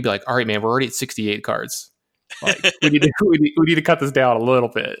would make, we'd be like, all right, man, we're already at 68 cards. Like we need to cut this down a little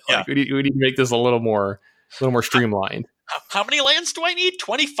bit. Like we need to make this a little more little more streamlined. How many lands do I need?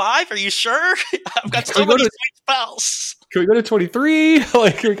 25? Are you sure? I've got so many sweet spells. Can we go to 23?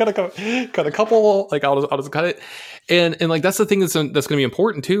 Like, we got a couple. Like, I'll just cut it. And like, that's the thing that's going to be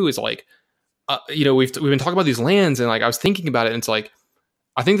important too. Is like, we've been talking about these lands, and like, I was thinking about it, and it's like,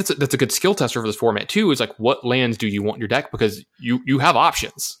 I think that's a good skill tester for this format too. Is like, what lands do you want in your deck? Because you have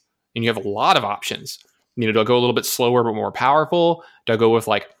options, and you have a lot of options. Do I go a little bit slower but more powerful? Do I go with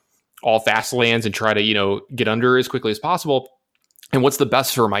like all fast lands and try to, get under as quickly as possible? And what's the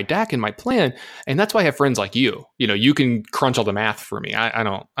best for my deck and my plan? And that's why I have friends like you. You can crunch all the math for me. I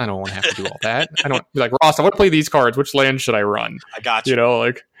don't want to have to do all that. I don't be like, Ross, I want to play these cards. Which land should I run? I got you.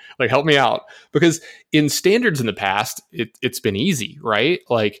 Like help me out. Because in standards in the past, it's been easy, right?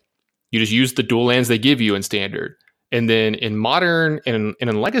 Like you just use the dual lands they give you in standard. And then in modern and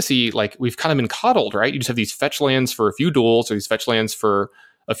in legacy, like we've kind of been coddled, right? You just have these fetch lands for a few duels, or these fetch lands for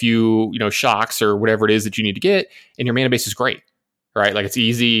a few, shocks or whatever it is that you need to get, and your mana base is great, right? Like it's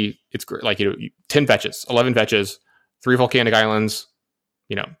easy. It's great. Like 10 fetches, 11 fetches, 3 volcanic islands,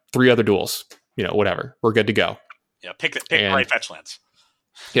 3 other duels, whatever. We're good to go. Yeah, pick the right fetch lands.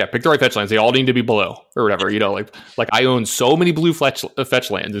 Yeah, pick the right fetch lands. They all need to be below or whatever. Like I own so many blue fetch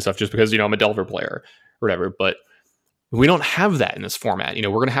lands and stuff just because I'm a Delver player or whatever, but we don't have that in this format. We're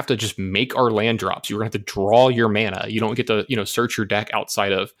going to have to just make our land drops. You're going to have to draw your mana. You don't get to, search your deck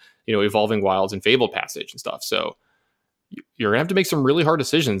outside of, Evolving Wilds and Fabled Passage and stuff. So you're going to have to make some really hard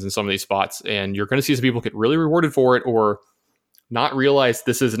decisions in some of these spots. And you're going to see some people get really rewarded for it or not realize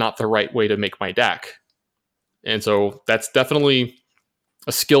this is not the right way to make my deck. And so that's definitely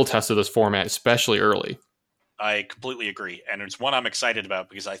a skill test of this format, especially early. I completely agree. And it's one I'm excited about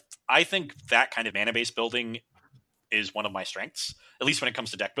because I think that kind of mana-based building is one of my strengths, at least when it comes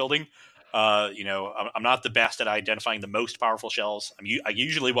to deck building. I'm not the best at identifying the most powerful shells. I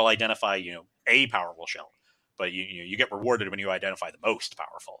usually will identify, a powerful shell, but you get rewarded when you identify the most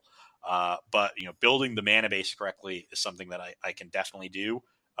powerful. But building the mana base correctly is something that I can definitely do,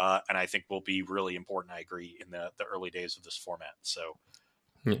 and I think will be really important. I agree in the early days of this format. So,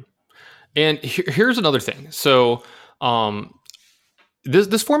 yeah. And here's another thing. So,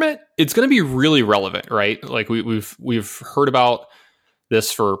 This format, it's going to be really relevant, right? Like we've heard about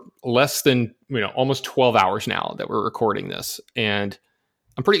this for less than almost 12 hours now that we're recording this, and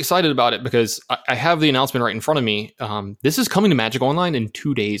I'm pretty excited about it because I have the announcement right in front of me. This is coming to Magic Online in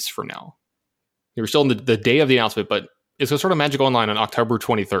 2 days from now. We're still in the day of the announcement, but it's going to start on Magic Online on October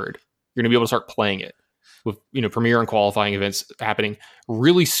 23rd. You're going to be able to start playing it with premiere and qualifying events happening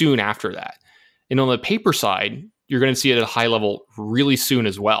really soon after that. And on the paper side, you're going to see it at a high level really soon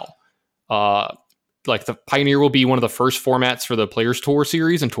as well. Like the Pioneer will be one of the first formats for the Players Tour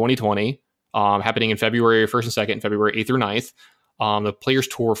series in 2020, happening in February 1st and 2nd, February 8th through 9th. The Players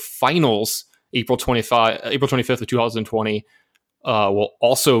Tour finals, April 25th of 2020, will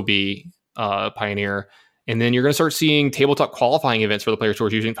also be Pioneer. And then you're going to start seeing tabletop qualifying events for the Players Tour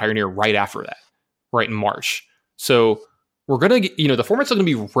using Pioneer right after that, right in March. So we're going to, the format's going to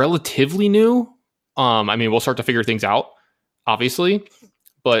be relatively new. We'll start to figure things out, obviously,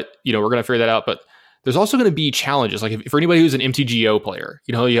 but we're going to figure that out. But there's also going to be challenges. Like if for anybody who's an MTGO player,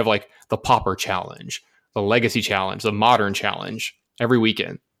 you have like the Pauper Challenge, the Legacy Challenge, the Modern Challenge every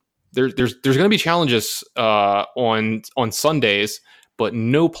weekend. There's going to be challenges on Sundays, but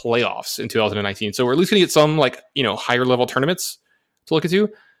no playoffs in 2019. So we're at least going to get some like higher level tournaments to look into,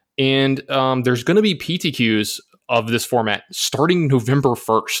 and there's going to be PTQs of this format starting November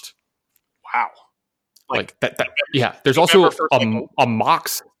 1st. Wow. Like that yeah. There's also a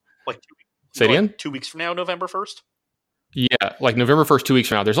MOX. Like 2 weeks. Say it again? 2 weeks from now, November 1st? Yeah, like November 1st, 2 weeks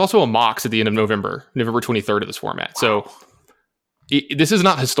from now. There's also a MOX at the end of November 23rd of this format. Wow. So this is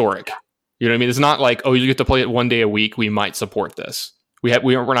not historic. You know what I mean? It's not like, oh, you get to play it 1 day a week. We might support this. We're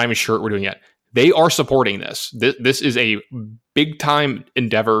not even sure what we're doing yet. They are supporting this. This is a big time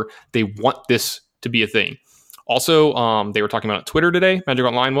endeavor. They want this to be a thing. Also, they were talking about it on Twitter today. Magic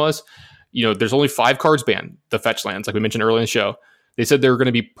Online was. There's only 5 cards banned, the fetch lands, like we mentioned earlier in the show. They said they're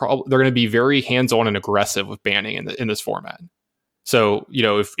going to be very hands-on and aggressive with banning in this format. So,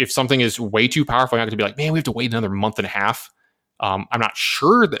 if something is way too powerful, you're not going to be like, man, we have to wait another month and a half. I'm not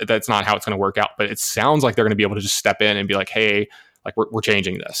sure that's not how it's going to work out, but it sounds like they're going to be able to just step in and be like, hey, like we're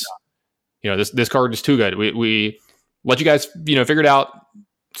changing this. Yeah. This card is too good. We let you guys, figure it out.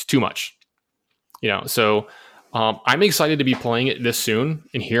 It's too much. So I'm excited to be playing it this soon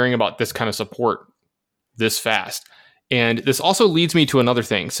and hearing about this kind of support this fast. And this also leads me to another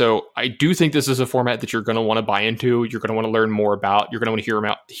thing. So I do think this is a format that you're going to want to buy into. You're going to want to learn more about. You're going to want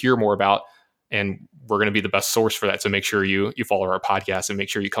to hear more about. And we're going to be the best source for that. So make sure you follow our podcast and make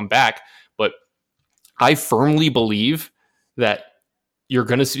sure you come back. But I firmly believe that you're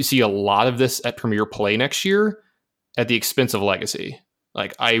going to see a lot of this at Premier Play next year at the expense of Legacy.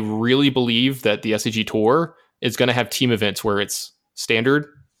 Like, I really believe that the SCG Tour is going to have team events where it's standard,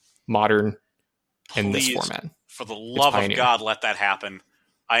 modern, and this format. For the love of God, let that happen.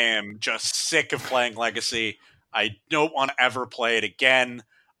 I am just sick of playing Legacy. I don't want to ever play it again.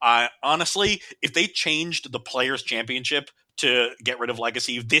 Honestly, if they changed the Players' Championship to get rid of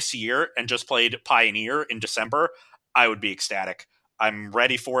Legacy this year and just played Pioneer in December, I would be ecstatic. I'm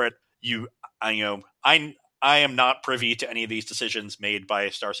ready for it. I am not privy to any of these decisions made by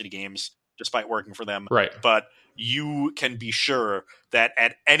Star City Games, despite working for them. Right. But you can be sure that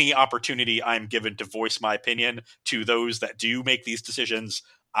at any opportunity I'm given to voice my opinion to those that do make these decisions,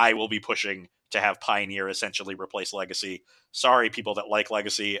 I will be pushing to have Pioneer essentially replace Legacy. Sorry, people that like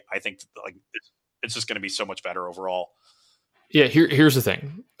Legacy. I think it's just going to be so much better overall. Yeah, here's the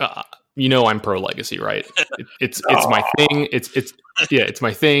thing. I'm pro Legacy, right? It's my thing. It's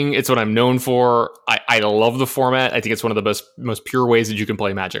my thing. It's what I'm known for. I love the format. I think it's one of the most pure ways that you can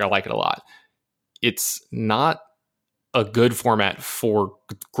play Magic. I like it a lot. It's not a good format for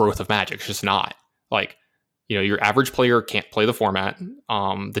growth of Magic. It's just not. Like, your average player can't play the format.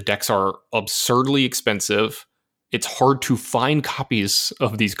 The decks are absurdly expensive. It's hard to find copies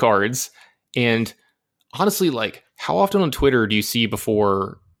of these cards. And honestly, like, how often on Twitter do you see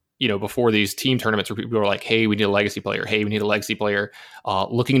before these team tournaments where people are like, hey, we need a Legacy player. Hey, we need a Legacy player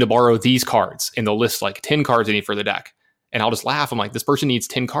looking to borrow these cards. And they'll list like 10 cards they need for the deck. And I'll just laugh. I'm like, this person needs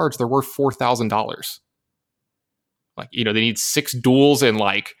 10 cards. They're worth $4,000. Like, they need 6 duels and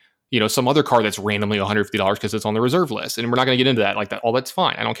like, some other card that's randomly $150 because it's on the reserve list. And we're not going to get into that like that. Oh, that's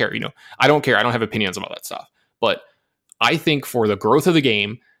fine. I don't care. I don't care. I don't have opinions about that stuff. But I think for the growth of the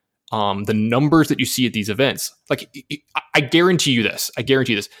game, the numbers that you see at these events, like, I guarantee you this.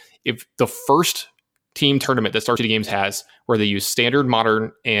 If the first team tournament that Star City Games has, where they use standard,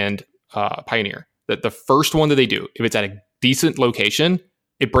 modern, and Pioneer, that the first one that they do, if it's at a decent location,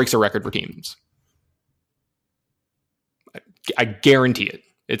 it breaks a record for teams. I guarantee it.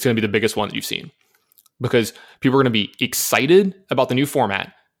 It's going to be the biggest one that you've seen, because people are going to be excited about the new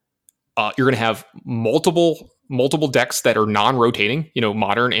format. You're going to have multiple decks that are non-rotating,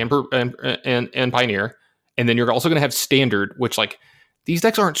 modern and Pioneer, and then you're also going to have standard, which, like, these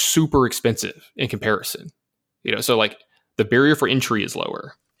decks aren't super expensive in comparison. So like the barrier for entry is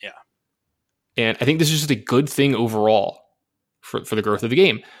lower. Yeah, and I think this is just a good thing overall for the growth of the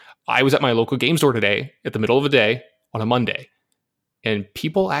game. I was at my local game store today at the middle of the day on a Monday, and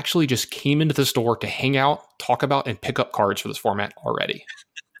people actually just came into the store to hang out, talk about, and pick up cards for this format already.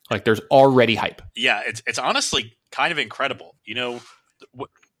 Like, there's already hype. Yeah, it's honestly kind of incredible.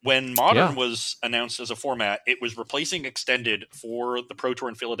 When Modern was announced as a format, it was replacing Extended for the Pro Tour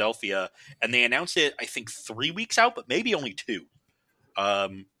in Philadelphia, and they announced it, I think, 3 weeks out, but maybe only 2.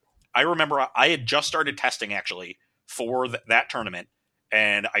 I remember I had just started testing, actually, for that tournament,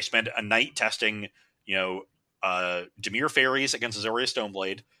 and I spent a night testing, Dimir Fairies against Azoria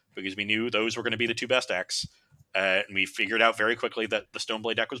Stoneblade, because we knew those were going to be the 2 best decks. And we figured out very quickly that the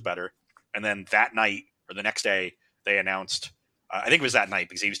Stoneblade deck was better. And then that night, or the next day, they announced, I think it was that night,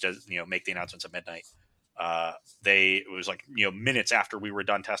 because he used to, make the announcements at midnight. It was like, minutes after we were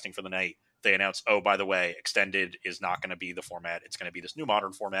done testing for the night, they announced, oh, by the way, Extended is not going to be the format. It's going to be this new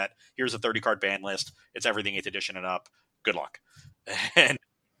Modern format. Here's a 30-card ban list. It's everything 8th edition and up. Good luck.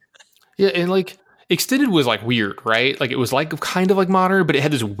 And like, Extended was like weird, right? Like, it was like kind of like Modern, but it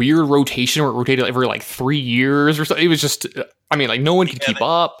had this weird rotation where it rotated every like 3 years or so. It was just, no one could keep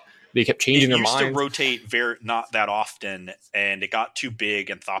up. They kept changing their minds. It used to rotate not that often, and it got too big,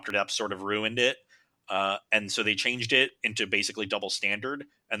 and Thopter Depth sort of ruined it. And so they changed it into basically double standard,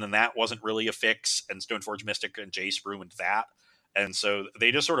 and then that wasn't really a fix, and Stoneforge Mystic and Jace ruined that. And so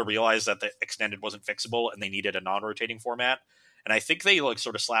they just sort of realized that the Extended wasn't fixable, and they needed a non-rotating format. And I think they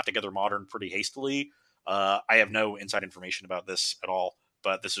sort of slapped together Modern pretty hastily. I have no inside information about this at all,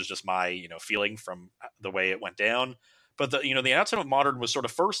 but this is just my feeling from the way it went down. But the announcement of Modern was sort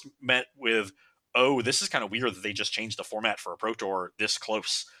of first met with, oh, this is kind of weird that they just changed the format for a Pro Tour this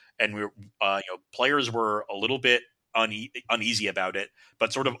close, and players were a little bit uneasy about it,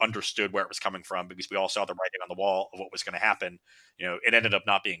 but sort of understood where it was coming from, because we all saw the writing on the wall of what was going to happen. It ended up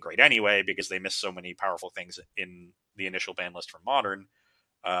not being great anyway, because they missed so many powerful things in the initial ban list for Modern.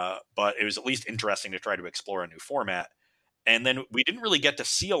 But it was at least interesting to try to explore a new format. And then we didn't really get to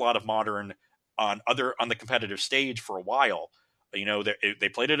see a lot of Modern on the competitive stage for a while. They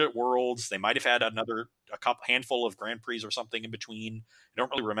played it at Worlds. They might have had a handful of Grand Prix or something in between. I don't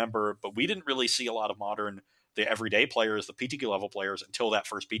really remember, but we didn't really see a lot of Modern, the everyday players, the PTQ level players, until that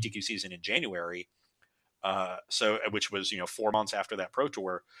first PTQ season in January. So which was 4 months after that Pro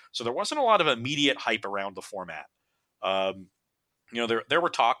Tour. So there wasn't a lot of immediate hype around the format. Um, there were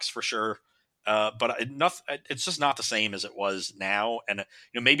talks for sure, but it's just not the same as it was now. And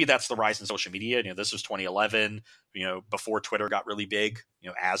maybe that's the rise in social media. This was 2011. Before Twitter got really big.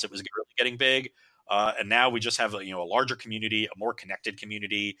 As it was really getting big. And now we just have a larger community, a more connected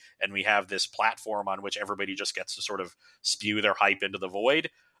community, and we have this platform on which everybody just gets to sort of spew their hype into the void.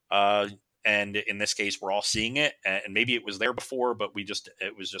 And in this case, we're all seeing it, and maybe it was there before, but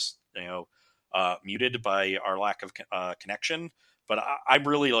it was just muted by our lack of connection. But I'm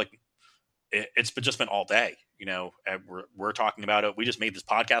really like, it's just been all day. And we're talking about it. We just made this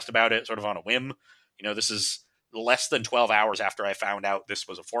podcast about it, sort of on a whim. This is less than 12 hours after I found out this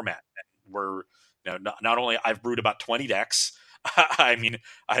was a format. And we're not only I've brewed about 20 decks. I mean,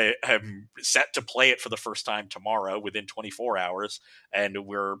 I am set to play it for the first time tomorrow within 24 hours, and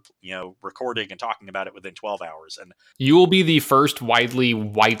we're recording and talking about it within 12 hours. And you will be the first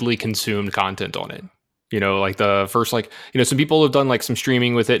widely consumed content on it. Like the first, some people have done like some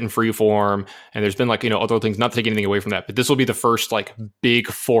streaming with it in free form, and there's been other things. Not to take anything away from that, but this will be the first like big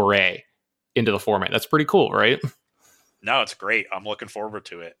foray into the format. That's pretty cool, right? No, it's great. I'm looking forward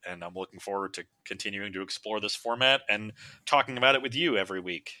to it, and I'm looking forward to continuing to explore this format and talking about it with you every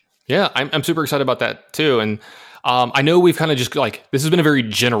week. Yeah, I'm super excited about that too. And I know we've kind of just this has been a very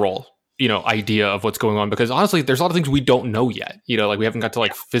general, idea of what's going on, because honestly, there's a lot of things we don't know yet. We haven't got to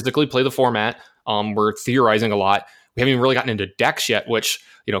physically play the format. We're theorizing a lot. We haven't even really gotten into decks yet, which,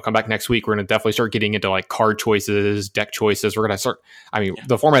 come back next week. We're going to definitely start getting into card choices, deck choices. We're going to start.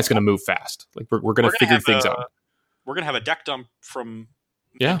 The format's going to move fast. We're going to figure things out. We're going to have a deck dump from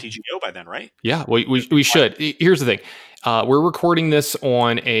MTGO by then, right? Yeah, we should. Here's the thing. We're recording this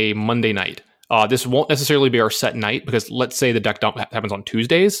on a Monday night. This won't necessarily be our set night, because let's say the deck dump happens on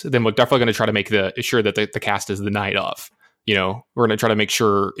Tuesdays, then we're definitely going to try to make sure that the cast is the night of. We're going to try to make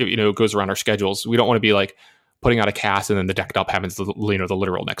sure it goes around our schedules. We don't want to be putting out a cast and then the deck dump happens the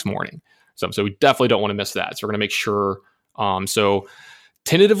literal next morning. So we definitely don't want to miss that. So we're going to make sure. So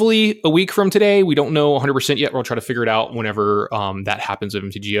tentatively a week from today, we don't know 100% yet. We'll try to figure it out whenever that happens at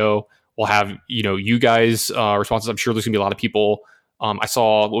MTGO. We'll have you guys responses. I'm sure there's gonna be a lot of people. I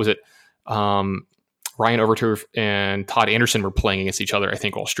saw, what was it? Ryan Overturf and Todd Anderson were playing against each other, I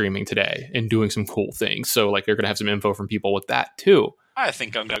think, while streaming today and doing some cool things. So they're gonna have some info from people with that too. I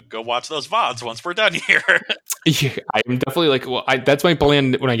think I'm gonna go watch those VODs once we're done here. Yeah, I'm definitely that's my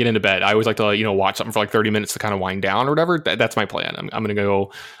plan when I get into bed. I always like to watch something for 30 minutes to kind of wind down or whatever. That's my plan. I'm gonna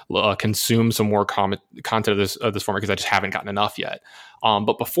go consume some more content of this format, because I just haven't gotten enough yet.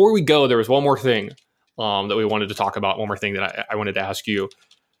 But before we go, there was one more thing that we wanted to talk about. One more thing that I wanted to ask you,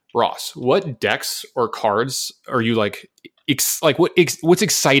 Ross. What decks or cards are you what's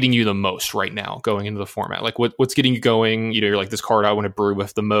exciting you the most right now going into the format? What's getting you going? You're this card I want to brew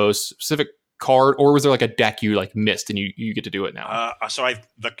with the most specific card, or was there a deck you missed and you get to do it now? So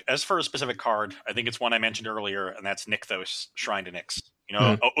as for a specific card, I think it's one I mentioned earlier, and that's Nykthos, Shrine to Nyx.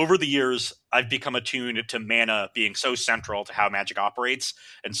 Over the years, I've become attuned to mana being so central to how Magic operates.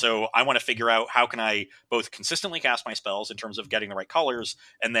 And so I want to figure out how can I both consistently cast my spells in terms of getting the right colors,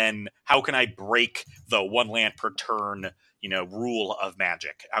 and then how can I break the one land per turn, rule of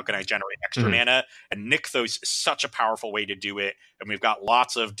Magic? How can I generate extra mana? And Nykthos is such a powerful way to do it. And we've got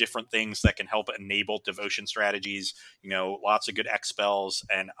lots of different things that can help enable devotion strategies, lots of good X spells.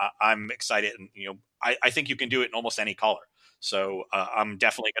 And I'm excited. And, I think you can do it in almost any color. So I'm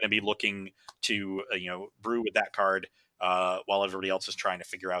definitely going to be looking to, brew with that card while everybody else is trying to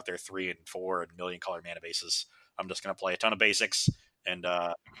figure out their 3 and 4 and million color mana bases. I'm just going to play a ton of basics and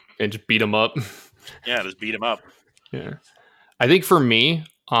just beat them up. Yeah, just beat them up. Yeah. I think for me,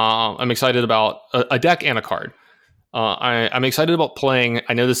 I'm excited about a deck and a card. I'm excited about playing.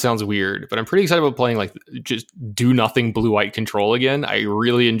 I know this sounds weird, but I'm pretty excited about playing just do nothing blue-white control again. I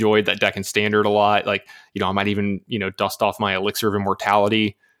really enjoyed that deck in Standard a lot. I might even dust off my Elixir of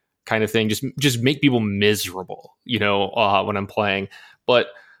Immortality kind of thing. Just make people miserable, when I'm playing. But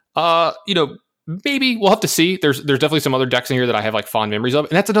maybe we'll have to see. There's definitely some other decks in here that I have fond memories of,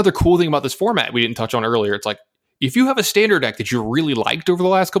 and that's another cool thing about this format we didn't touch on earlier. It's if you have a Standard deck that you really liked over the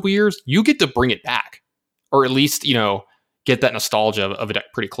last couple of years, you get to bring it back. Or at least, get that nostalgia of a deck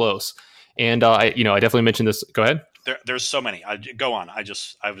pretty close. And, I definitely mentioned this. Go ahead. There's so many. Go on. I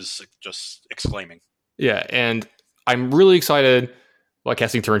was just exclaiming. Yeah, and I'm really excited about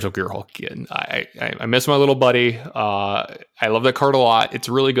casting Torrential Gearhulk again. I miss my little buddy. I love that card a lot. It's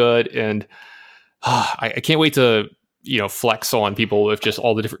really good. And I can't wait to flex on people with just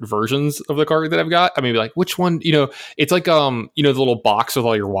all the different versions of the card that I've got. I mean, like, which one, it's like, the little box with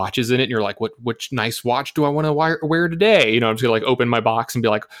all your watches in it. And you're like, which nice watch do I want to wear today? I'm just gonna like open my box and be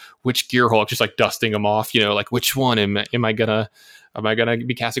like, which Gearhulk, just like dusting them off, like which one am I gonna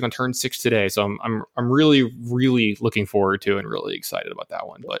be casting on turn 6 today? So I'm really, really looking forward to and really excited about that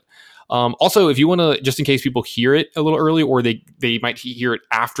one. But also, if you want to, just in case people hear it a little early, or they might hear it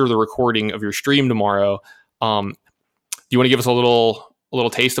after the recording of your stream tomorrow, do you want to give us a little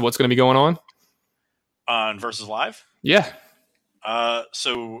taste of what's going to be going on Versus Live? Yeah.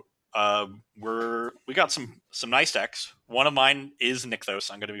 So we got some nice decks. One of mine is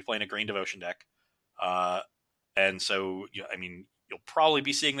Nykthos. I'm going to be playing a Green Devotion deck, and so you'll probably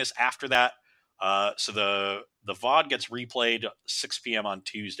be seeing this after that. So the VOD gets replayed 6 p.m. on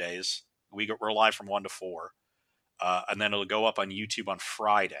Tuesdays. We're live from 1 to 4, and then it'll go up on YouTube on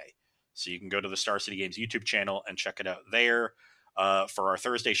Friday. So you can go to the Star City Games YouTube channel and check it out there. For our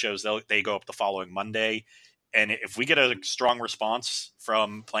Thursday shows, they go up the following Monday. And if we get a strong response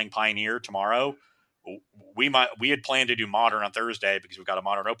from playing Pioneer tomorrow, we had planned to do Modern on Thursday because we've got a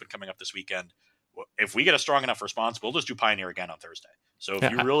Modern Open coming up this weekend. If we get a strong enough response, we'll just do Pioneer again on Thursday. So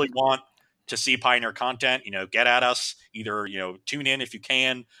if you really want to see Pioneer content, get at us. Either tune in if you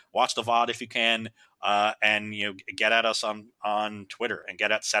can, watch the VOD if you can, and get at us on Twitter, and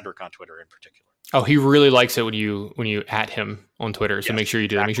get at Cedric on Twitter in particular. Oh, he really likes it when you at him on Twitter. So yes, make sure you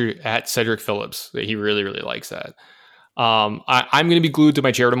do that. exactly. Make sure you at Cedric Phillips. He really, really likes that. I'm going to be glued to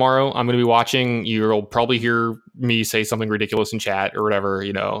my chair tomorrow. I'm going to be watching. You'll probably hear me say something ridiculous in chat or whatever,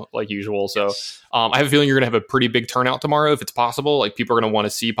 like usual. So Yes. I have a feeling you're going to have a pretty big turnout tomorrow if it's possible. Like, people are going to want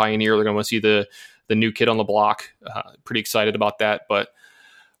to see Pioneer. They're going to want to see the new kid on the block. Pretty excited about that. But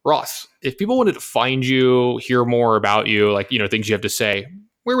Ross, if people wanted to find you, hear more about you, like, things you have to say,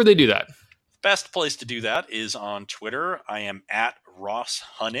 where would they do that? Best place to do that is on Twitter. I am at Ross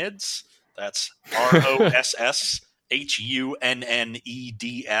Hunneds. That's ROSSHUNNEDS.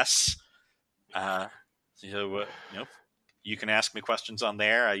 You can ask me questions on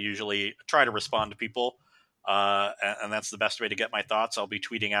there. I usually try to respond to people, and that's the best way to get my thoughts. I'll be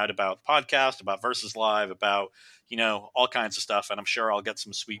tweeting out about the podcast, about Versus Live, about all kinds of stuff, and I'm sure I'll get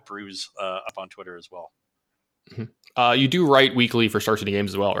some sweet brews up on Twitter as well. You do write weekly for Star City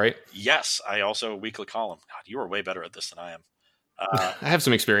Games as well, right? Yes, I also a weekly column. God, you are way better at this than I am. I have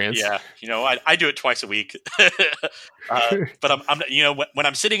some experience. Yeah, I do it twice a week. But I'm when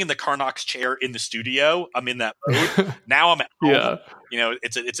I'm sitting in the Carnox chair in the studio, I'm in that mode. Now I'm at home. Yeah.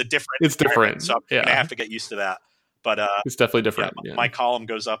 It's a different. It's different. So I'm gonna have to get used to that. But it's definitely different. My column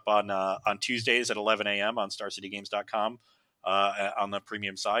goes up on Tuesdays at 11 a.m. on StarCityGames.com on the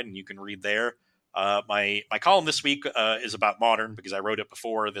premium side, and you can read there. My column this week is about Modern because I wrote it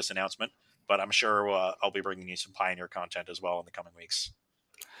before this announcement, but I'm sure I'll be bringing you some Pioneer content as well in the coming weeks.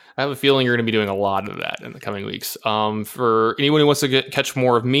 I have a feeling you're going to be doing a lot of that in the coming weeks. For anyone who wants to catch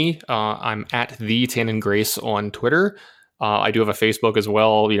more of me, I'm at the Tannen Grace on Twitter. I do have a Facebook as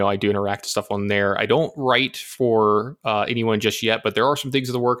well. I do interact with stuff on there. I don't write for anyone just yet, but there are some things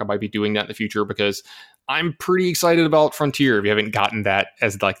in the work. I might be doing that in the future because I'm pretty excited about Frontier. If you haven't gotten that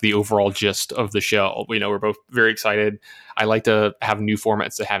as like the overall gist of the show, we're both very excited. I like to have new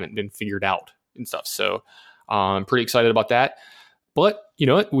formats that haven't been figured out and stuff. So I'm pretty excited about that. But you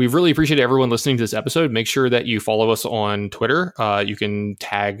know what? We really appreciate everyone listening to this episode. Make sure that you follow us on Twitter. You can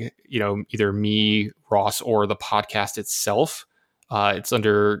tag, either me, Ross, or the podcast itself. It's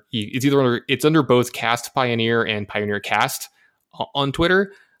under both Cast Pioneer and Pioneer Cast on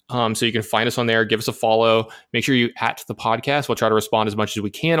Twitter. So you can find us on there. Give us a follow. Make sure you at the podcast. We'll try to respond as much as we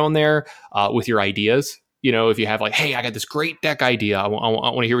can on there with your ideas. If you have like, hey, I got this great deck idea. I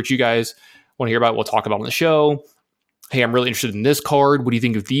want to hear what you guys want to hear about. We'll talk about it on the show. Hey, I'm really interested in this card. What do you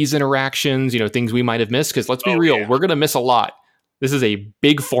think of these interactions? Things we might have missed. Because let's be real, we're going to miss a lot. This is a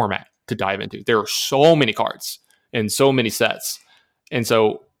big format to dive into. There are so many cards and so many sets. And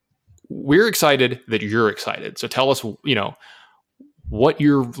so we're excited that you're excited. So tell us, what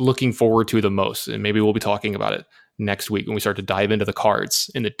you're looking forward to the most. And maybe we'll be talking about it next week when we start to dive into the cards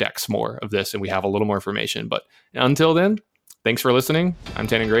and the decks more of this and we have a little more information. But until then, thanks for listening. I'm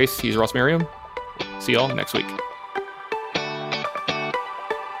Tannen Grace. He's Ross Merriam. See y'all next week.